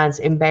now finds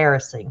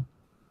embarrassing.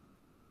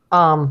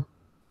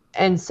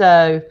 And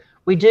so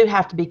we do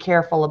have to be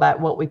careful about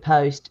what we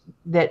post,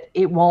 that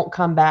it won't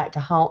come back to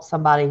haunt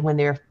somebody when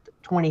they're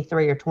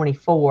 23 or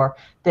 24,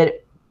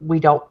 that we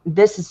don't,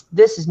 this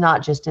is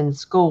not just in the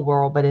school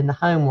world, but in the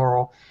home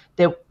world,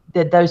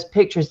 that those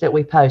pictures that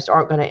we post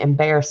aren't going to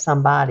embarrass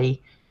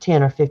somebody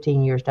 10 or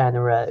 15 years down the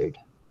road.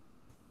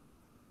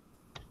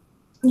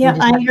 Yeah,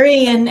 I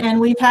agree. And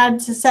we've had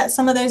to set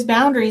some of those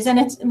boundaries, and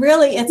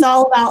it's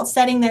all about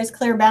setting those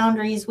clear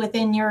boundaries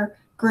within your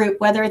group,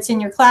 whether it's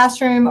in your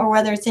classroom or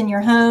whether it's in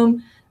your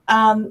home.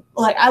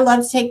 Like, I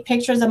love to take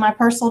pictures of my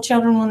personal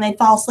children when they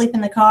fall asleep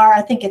in the car.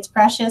 I think it's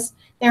precious.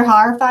 They're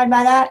horrified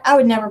by that. I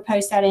would never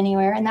post that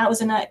anywhere. And that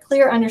was a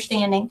clear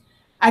understanding.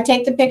 I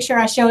take the picture,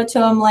 I show it to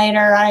them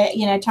later. I,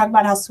 talk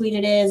about how sweet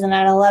it is, and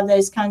I love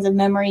those kinds of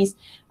memories.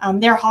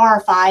 They're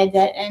horrified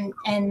that,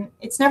 and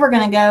it's never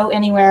going to go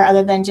anywhere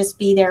other than just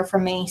be there for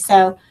me.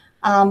 So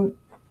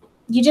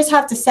you just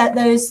have to set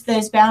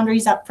those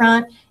boundaries up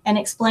front and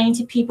explain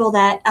to people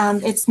that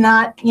it's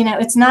not,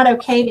 it's not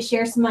okay to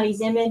share somebody's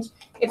image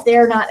if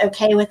they're not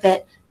okay with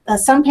it.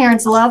 Some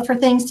parents love for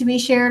things to be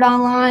shared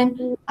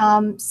online.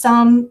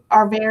 Some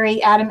are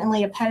very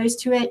adamantly opposed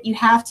to it. You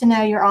have to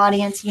know your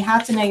audience. You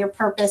have to know your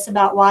purpose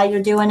about why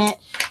you're doing it,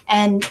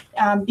 and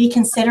be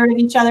considerate of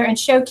each other, and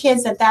show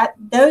kids that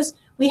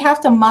we have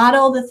to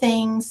model the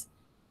things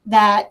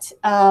that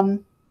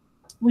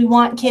we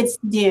want kids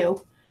to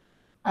do.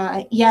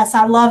 Yes,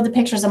 I love the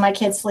pictures of my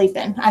kids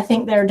sleeping. I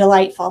think they're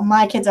delightful.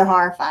 My kids are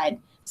horrified.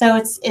 So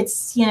it's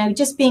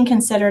just being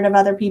considerate of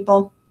other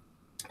people.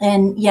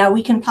 And yeah,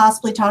 we can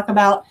possibly talk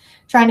about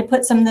trying to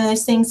put some of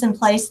those things in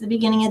place at the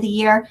beginning of the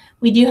year.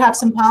 We do have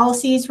some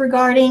policies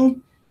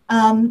regarding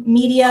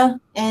media,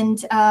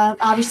 and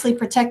obviously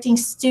protecting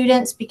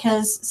students,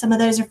 because some of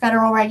those are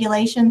federal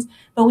regulations,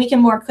 but we can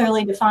more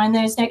clearly define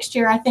those next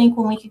year, I think,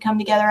 when we can come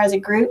together as a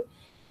group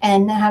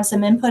and have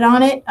some input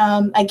on it.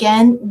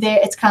 Again,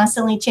 it's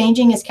constantly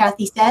changing, as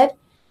Kathy said.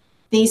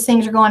 These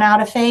things are going out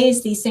of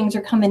phase. These things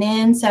are coming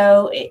in.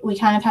 So we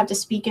kind of have to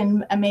speak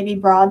in maybe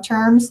broad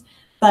terms,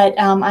 but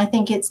I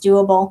think it's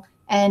doable.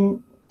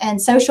 And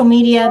social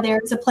media,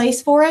 there's a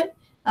place for it.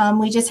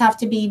 We just have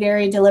to be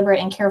very deliberate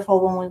and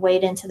careful when we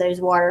wade into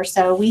those waters.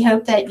 So we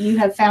hope that you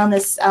have found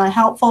this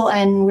helpful,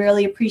 and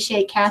really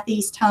appreciate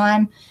Kathy's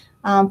time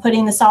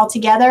putting this all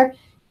together.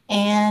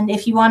 And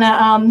if you want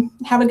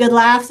to have a good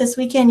laugh this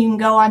weekend, you can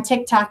go on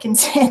TikTok and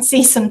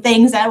see some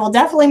things that will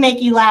definitely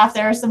make you laugh.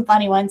 There are some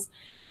funny ones,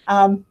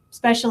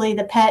 especially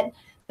the pet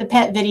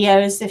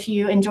videos. If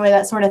you enjoy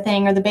that sort of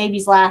thing, or the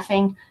babies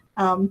laughing,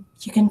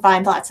 you can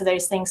find lots of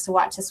those things to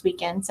watch this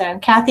weekend. So,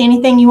 Kathy,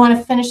 anything you want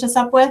to finish us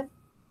up with?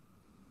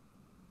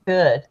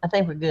 Good. I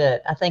think we're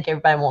good. I think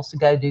everybody wants to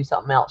go do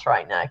something else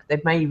right now.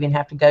 They may even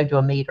have to go to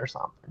a meet or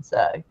something.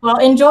 So, well,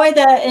 enjoy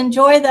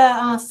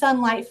the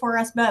sunlight for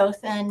us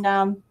both, and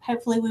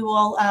hopefully we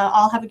will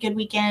all have a good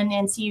weekend,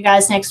 and see you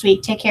guys next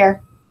week. Take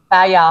care.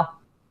 Bye, y'all.